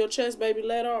 something on your chest, baby,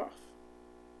 let off.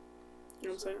 You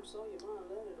know what I'm saying?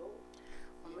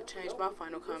 Change my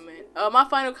final comment. My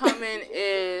final comment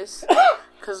is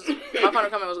because my final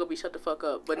comment was gonna be shut the fuck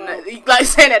up, but not, like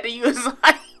saying that to you is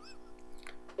like.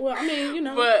 Well, I mean, you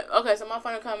know. But okay, so my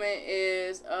final comment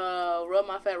is rub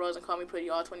my fat rose and call me pretty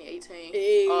all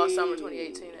 2018, all summer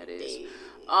 2018. That is.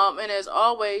 And as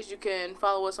always, you can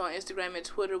follow us on Instagram and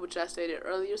Twitter, which I stated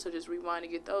earlier, so just rewind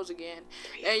and get those again.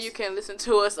 And you can listen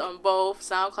to us on both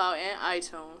SoundCloud and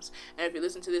iTunes. And if you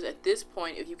listen to this at this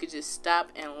point, if you could just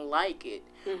stop and like it,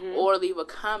 mm-hmm. or leave a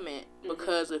comment, mm-hmm.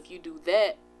 because if you do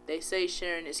that, they say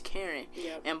sharing is caring.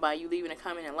 Yep. And by you leaving a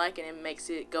comment and liking it, makes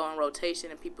it go in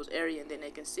rotation in people's area and then they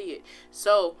can see it.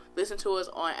 So listen to us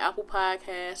on Apple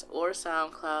Podcasts or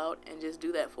SoundCloud and just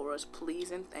do that for us, please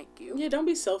and thank you. Yeah, don't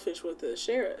be selfish with us.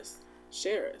 Share us.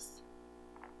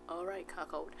 All right,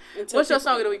 cuckold. What's your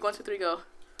song of the week? 1, 2, 3, go.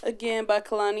 Again by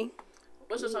Kalani.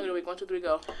 What's your song of the week? 1, 2, 3,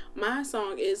 go. My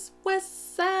song is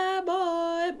West Side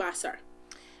Boy by Sir.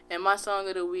 And my song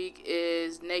of the week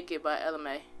is Naked by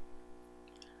LMA.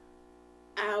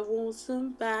 I want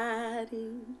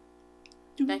somebody.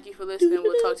 Thank you for listening.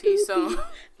 We'll talk to you soon.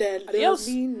 That loves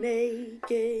me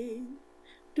naked.